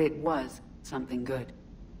 But it was something good.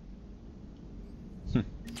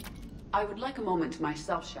 I would like a moment to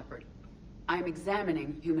myself, Shepard. I am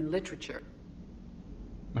examining human literature.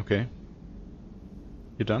 Okay.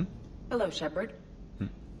 You done? Hello, Shepard.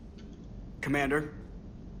 Commander.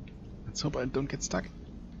 Let's hope I don't get stuck.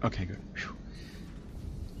 Okay, good. Whew.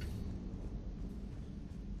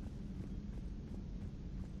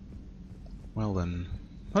 Well then,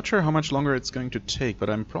 not sure how much longer it's going to take, but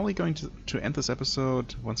I'm probably going to end this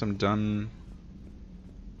episode once I'm done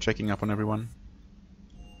checking up on everyone.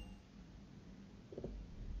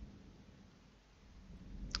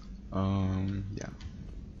 Yeah.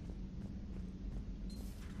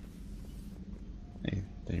 Hey,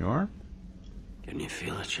 there you are. Can you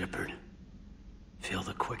feel it, Shepard? Feel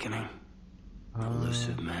the quickening? The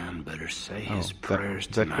elusive man better say his prayers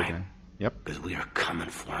tonight. Yep. Because we are coming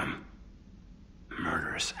for him.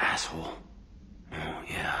 Murderous asshole. Oh,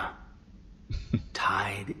 yeah.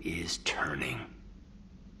 Tide is turning.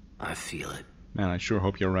 I feel it. Man, I sure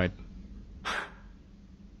hope you're right.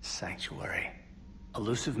 Sanctuary.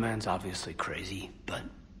 Elusive man's obviously crazy, but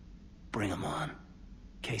bring him on.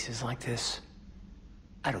 Cases like this,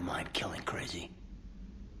 I don't mind killing crazy.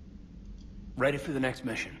 Ready for the next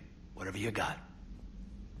mission. Whatever you got.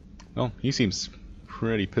 Well, he seems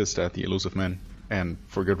pretty pissed at the elusive man, and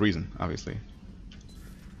for good reason, obviously.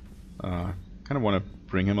 Kind of want to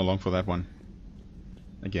bring him along for that one.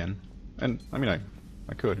 Again. And, I mean,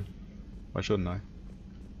 I could. Why shouldn't I?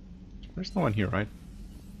 There's no one here, right?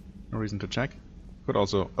 No reason to check. Could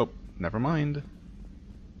also... Oh, never mind.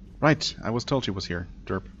 Right, I was told she was here.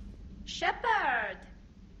 Derp. Shepard!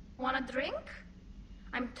 Want a drink?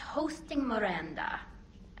 I'm toasting Miranda,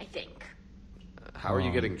 I think. How are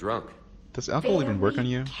you getting drunk? Does alcohol even work on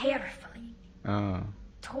you? Carefully.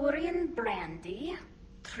 Taurian brandy,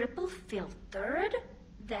 triple filtered,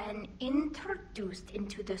 then introduced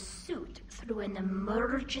into the suit through an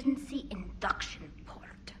emergency induction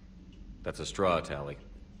port. That's a straw, Tally.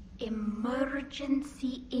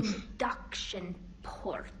 Emergency induction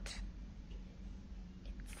port.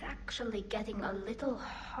 It's actually getting a little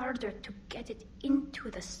harder to get it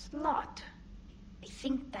into the slot. I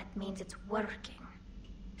think that means it's working.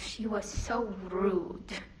 She was so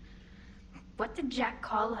rude. What did Jack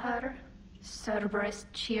call her? Cerberus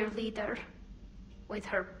cheerleader? With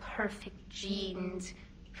her perfect genes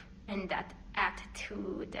and that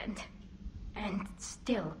attitude and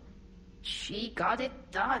still, she got it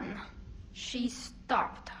done. She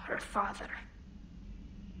stopped her father.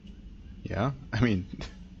 Yeah, I mean,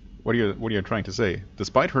 what are you trying to say?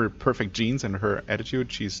 Despite her perfect genes and her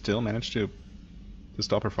attitude, she still managed to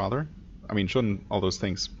stop her father? I mean, shouldn't all those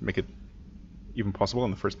things make it even possible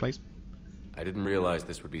in the first place? I didn't realize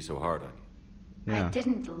this would be so hard on you. Yeah. I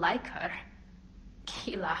didn't like her.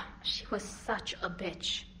 Keela, she was such a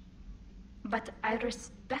bitch. But I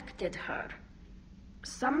respected her.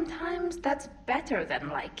 Sometimes that's better than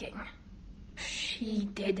liking. She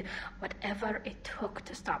did whatever it took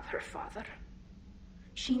to stop her father.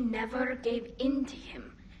 She never gave in to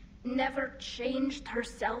him, never changed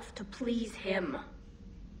herself to please him.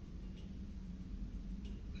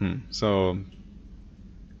 So,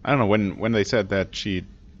 I don't know, when they said that she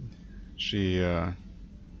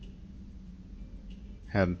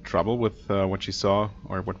had trouble with what she saw,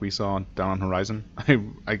 or what we saw down on Horizon,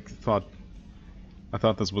 I thought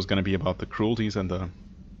this was going to be about the cruelties and the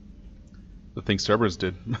things Cerberus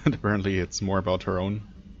did. But apparently it's more about her own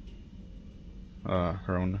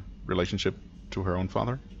relationship to her own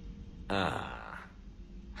father.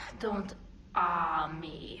 Don't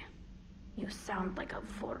me. You sound like a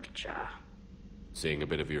Vorcha. Seeing a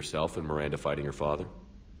bit of yourself in Miranda fighting her father?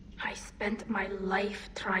 I spent my life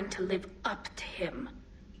trying to live up to him.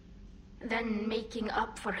 Then making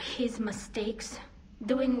up for his mistakes.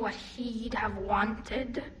 Doing what he'd have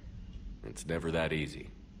wanted. It's never that easy.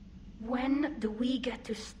 When do we get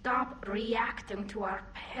to stop reacting to our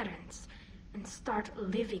parents and start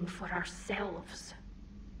living for ourselves?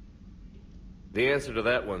 The answer to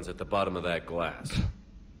that one's at the bottom of that glass.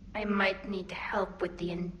 I might need help with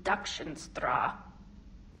the induction straw.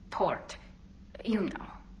 Port, you know.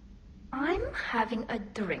 I'm having a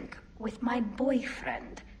drink with my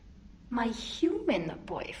boyfriend. My human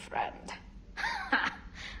boyfriend.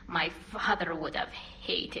 My father would have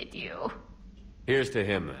hated you. Here's to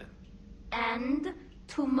him, then. And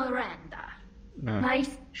to Miranda.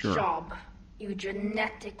 Nice job, you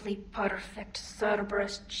genetically perfect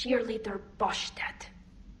Cerberus cheerleader Boschtet.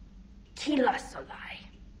 Kila Solai.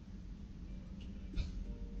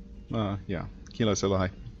 Yeah. Kila Solai.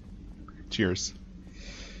 Cheers.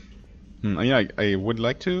 Yeah, I would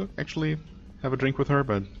like to actually have a drink with her,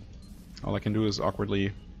 but all I can do is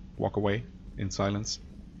awkwardly walk away in silence.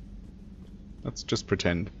 Let's just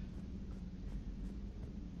pretend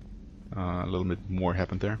a little bit more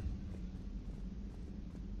happened there.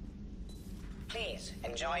 Please,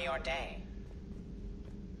 enjoy your day.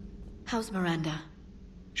 How's Miranda?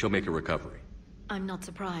 She'll make a recovery. I'm not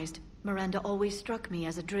surprised. Miranda always struck me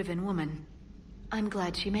as a driven woman. I'm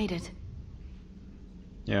glad she made it.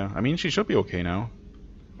 Yeah, I mean, she should be okay now.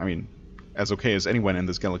 I mean, as okay as anyone in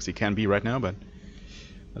this galaxy can be right now, but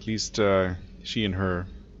at least she and her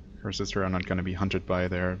sister are not going to be hunted by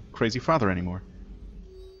their crazy father anymore.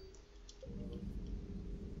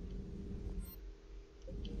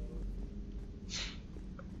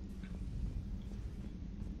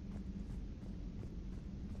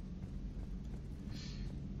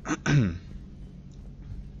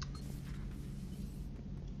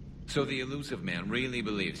 So the elusive man really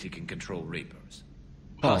believes he can control Reapers.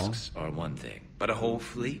 Husks are one thing, but a whole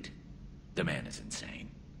fleet? The man is insane.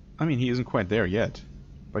 I mean, he isn't quite there yet,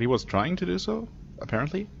 but he was trying to do so,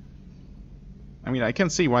 apparently. I mean, I can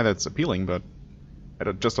see why that's appealing, but I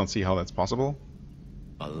just don't see how that's possible.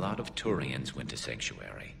 A lot of Turians went to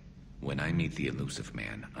Sanctuary. When I meet the elusive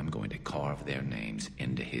man, I'm going to carve their names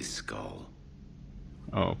into his skull.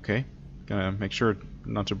 Oh, okay. Gonna make sure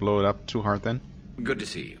not to blow it up too hard then. Good to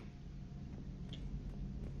see you.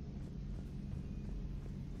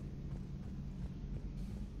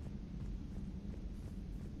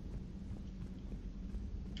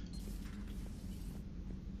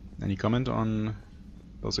 Any comment on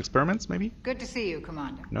those experiments, maybe? Good to see you,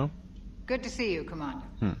 Commander. No? Good to see you, Commander.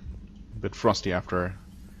 A bit frosty after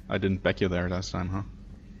I didn't back you there last time, huh?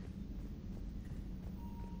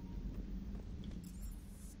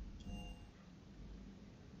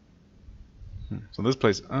 So this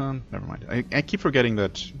place, never mind. I keep forgetting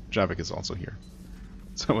that Javik is also here.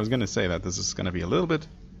 So I was gonna say that this is gonna be a little bit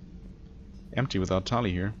empty without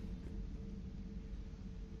Tali here.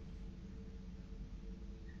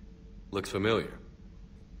 Looks familiar.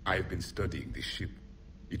 I've been studying this ship.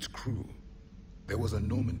 Its crew. There was a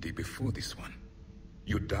Normandy before this one.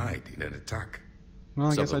 You died in an attack.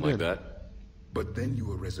 Well, I guess I did. Like that. But then you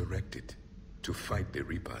were resurrected. to fight the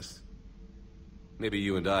Reapers. Maybe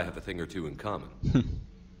you and I have a thing or two in common.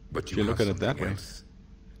 But If you look at it that way. else.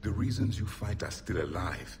 The reasons you fight are still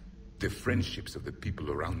alive. The friendships of the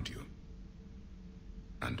people around you.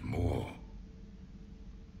 And more.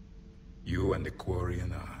 You and the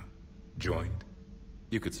Quarian are joined?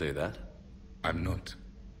 You could say that. I'm not.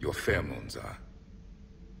 Your pheromones are.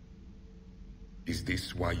 Is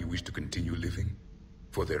this why you wish to continue living?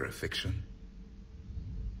 For their affection?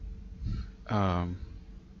 I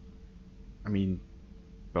mean,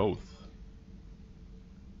 both.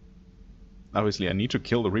 Obviously, I need to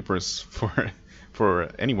kill the Reapers for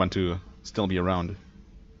anyone to still be around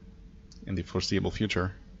in the foreseeable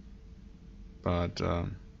future. But I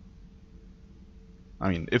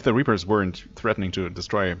mean, if the Reapers weren't threatening to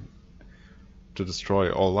destroy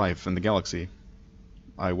all life in the galaxy,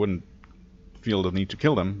 I wouldn't feel the need to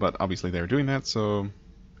kill them. But obviously, they're doing that. So,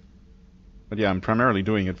 but yeah, I'm primarily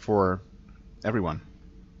doing it for everyone.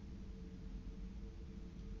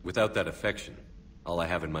 Without that affection, all I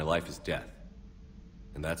have in my life is death.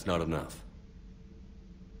 And that's not enough.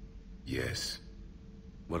 Yes.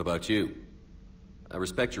 What about you? I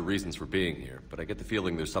respect your reasons for being here, but I get the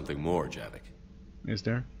feeling there's something more, Javik. Is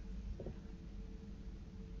there?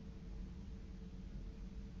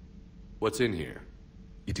 What's in here?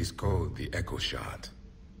 It is called the Echo Shard.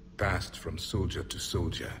 Passed from soldier to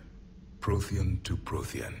soldier, Prothean to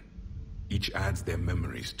Prothean. Each adds their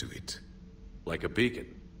memories to it. Like a beacon?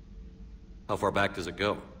 How far back does it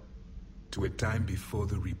go? To a time before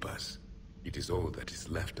the Reapers. It is all that is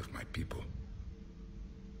left of my people.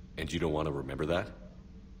 And you don't want to remember that?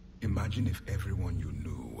 Imagine if everyone you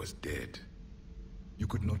knew was dead. You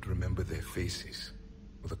could not remember their faces,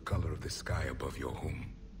 or the color of the sky above your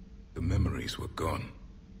home. The memories were gone.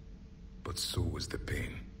 But so was the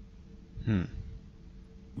pain.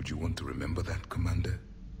 Would you want to remember that, Commander?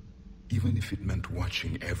 Even if it meant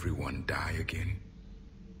watching everyone die again?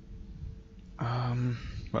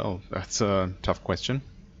 Well, that's a tough question.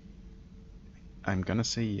 I'm gonna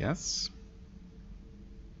say yes.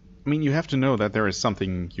 I mean, you have to know that there is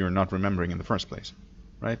something you're not remembering in the first place,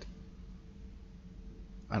 right?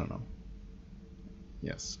 I don't know.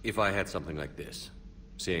 Yes. If I had something like this,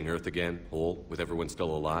 seeing Earth again, whole, with everyone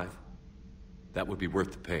still alive, that would be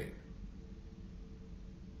worth the pain.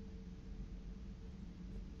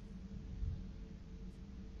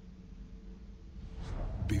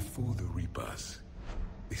 Before the Reapers,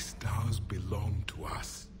 the stars belonged to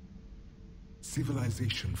us.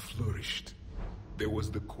 Civilization flourished. There was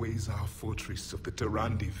the Quasar Fortress of the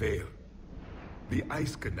Tarandi Vale, the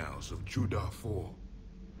ice canals of Judar IV,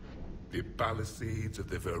 the palisades of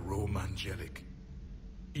the Verome Angelic.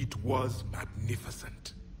 It was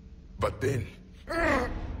magnificent. But then...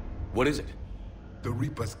 What is it? The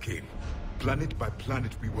Reapers came. Planet by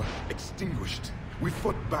planet, we were extinguished. We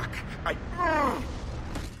fought back.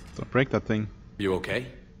 Don't break that thing. You okay?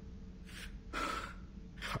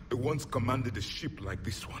 I once commanded a ship like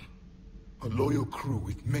this one. A loyal crew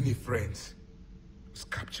with many friends. Was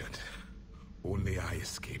captured. Only I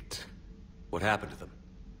escaped. What happened to them?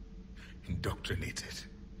 Indoctrinated.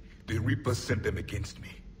 The Reapers sent them against me.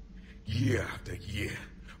 Year after year,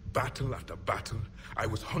 battle after battle, I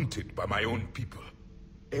was hunted by my own people.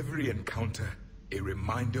 Every encounter, a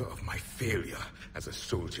reminder of my failure as a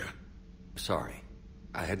soldier. Sorry.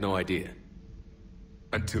 I had no idea.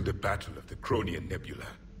 Until the Battle of the Cronian Nebula.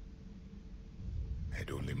 I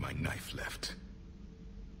had only my knife left.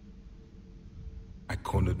 I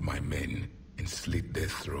cornered my men and slit their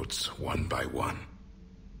throats one by one.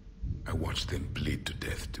 I watched them bleed to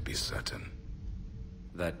death, to be certain.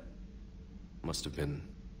 That must have been...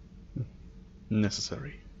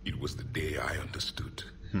 necessary. It was the day I understood.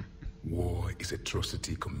 War is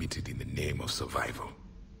atrocity committed in the name of survival.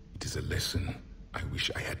 It is a lesson I wish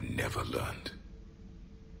I had never learned.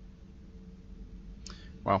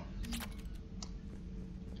 Wow.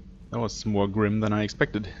 That was more grim than I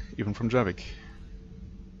expected, even from Javik.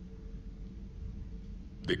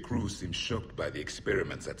 The crew seems shocked by the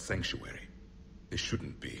experiments at Sanctuary. They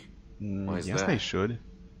shouldn't be. Why is yes, that? they should.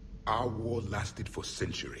 Our war lasted for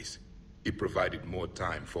centuries. It provided more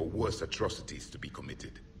time for worse atrocities to be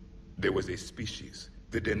committed. There was a species,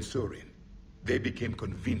 the Densorian. They became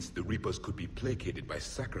convinced the Reapers could be placated by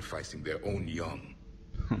sacrificing their own young.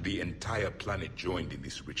 The entire planet joined in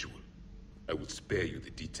this ritual. I will spare you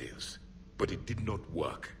the details, but it did not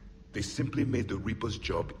work. They simply made the Reaper's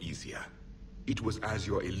job easier. It was as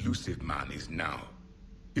your elusive man is now.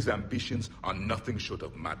 His ambitions are nothing short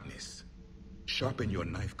of madness. Sharpen your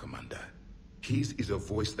knife, Commander. His is a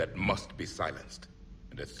voice that must be silenced,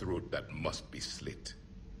 and a throat that must be slit.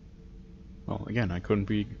 Well, again, I couldn't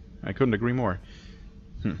be I couldn't agree more.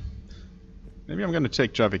 Maybe I'm gonna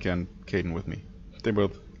take Javik and Caden with me. They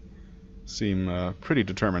both seem pretty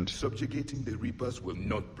determined. Subjugating the Reapers will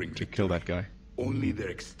not bring to kill that guy. Only their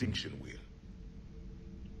extinction will.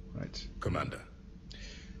 Right. Commander.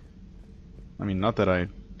 I mean, not that I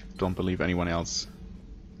don't believe anyone else.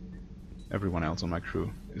 Everyone else on my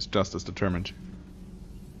crew is just as determined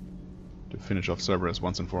to finish off Cerberus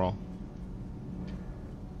once and for all.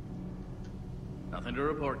 Nothing to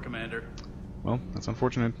report, Commander. Well, that's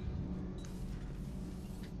unfortunate.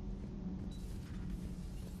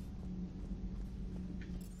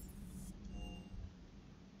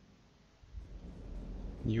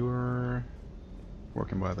 You're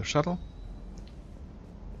working by the shuttle.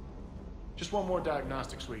 Just one more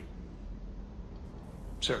diagnostic suite.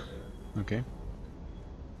 Sir. Okay.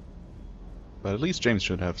 But at least James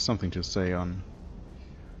should have something to say on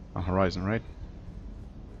Horizon, right?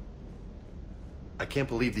 I can't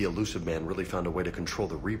believe the Elusive Man really found a way to control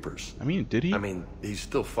the Reapers. I mean, did he? I mean, he's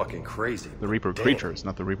still fucking crazy. The Reaper creatures,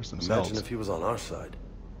 not the Reapers themselves. Imagine if he was on our side.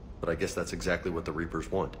 But I guess that's exactly what the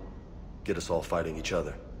Reapers want. Get us all fighting each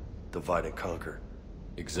other. Divide and conquer.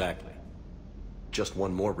 Exactly. Just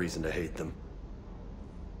one more reason to hate them.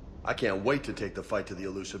 I can't wait to take the fight to the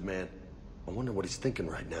Elusive Man. I wonder what he's thinking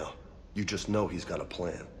right now. You just know he's got a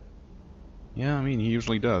plan. Yeah, I mean, he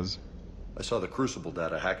usually does. I saw the Crucible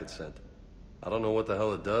data Hackett sent. I don't know what the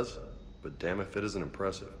hell it does, but damn if it isn't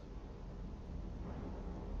impressive.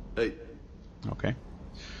 Hey. Okay.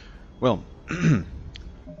 Well,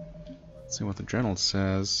 let's see what the journal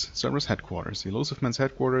says. Cerberus headquarters. The Elusive Man's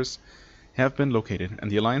headquarters have been located,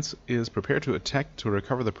 and the Alliance is prepared to attack to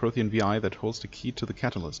recover the Prothean VI that holds the key to the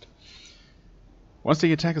catalyst. Once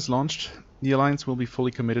the attack is launched, the Alliance will be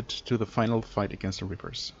fully committed to the final fight against the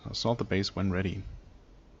Reapers. Assault the base when ready.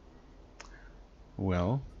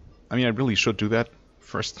 Well, I mean, I really should do that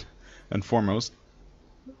first and foremost,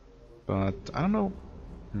 but I don't know.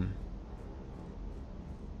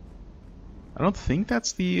 I don't think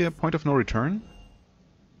that's the point of no return.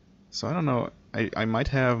 So I don't know. I might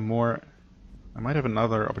have more. I might have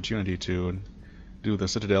another opportunity to do the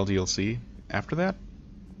Citadel DLC after that,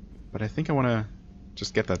 but I think I want to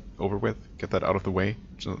just get that over with, get that out of the way,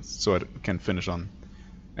 so I can finish on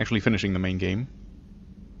actually finishing the main game.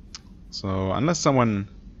 So unless someone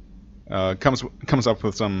comes up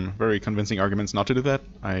with some very convincing arguments not to do that,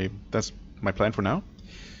 that's my plan for now.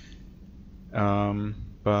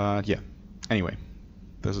 But yeah, anyway,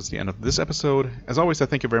 this is the end of this episode. As always, I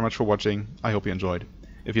thank you very much for watching. I hope you enjoyed.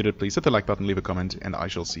 If you did, please hit the like button, leave a comment, and I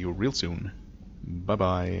shall see you real soon. Bye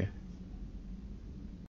bye.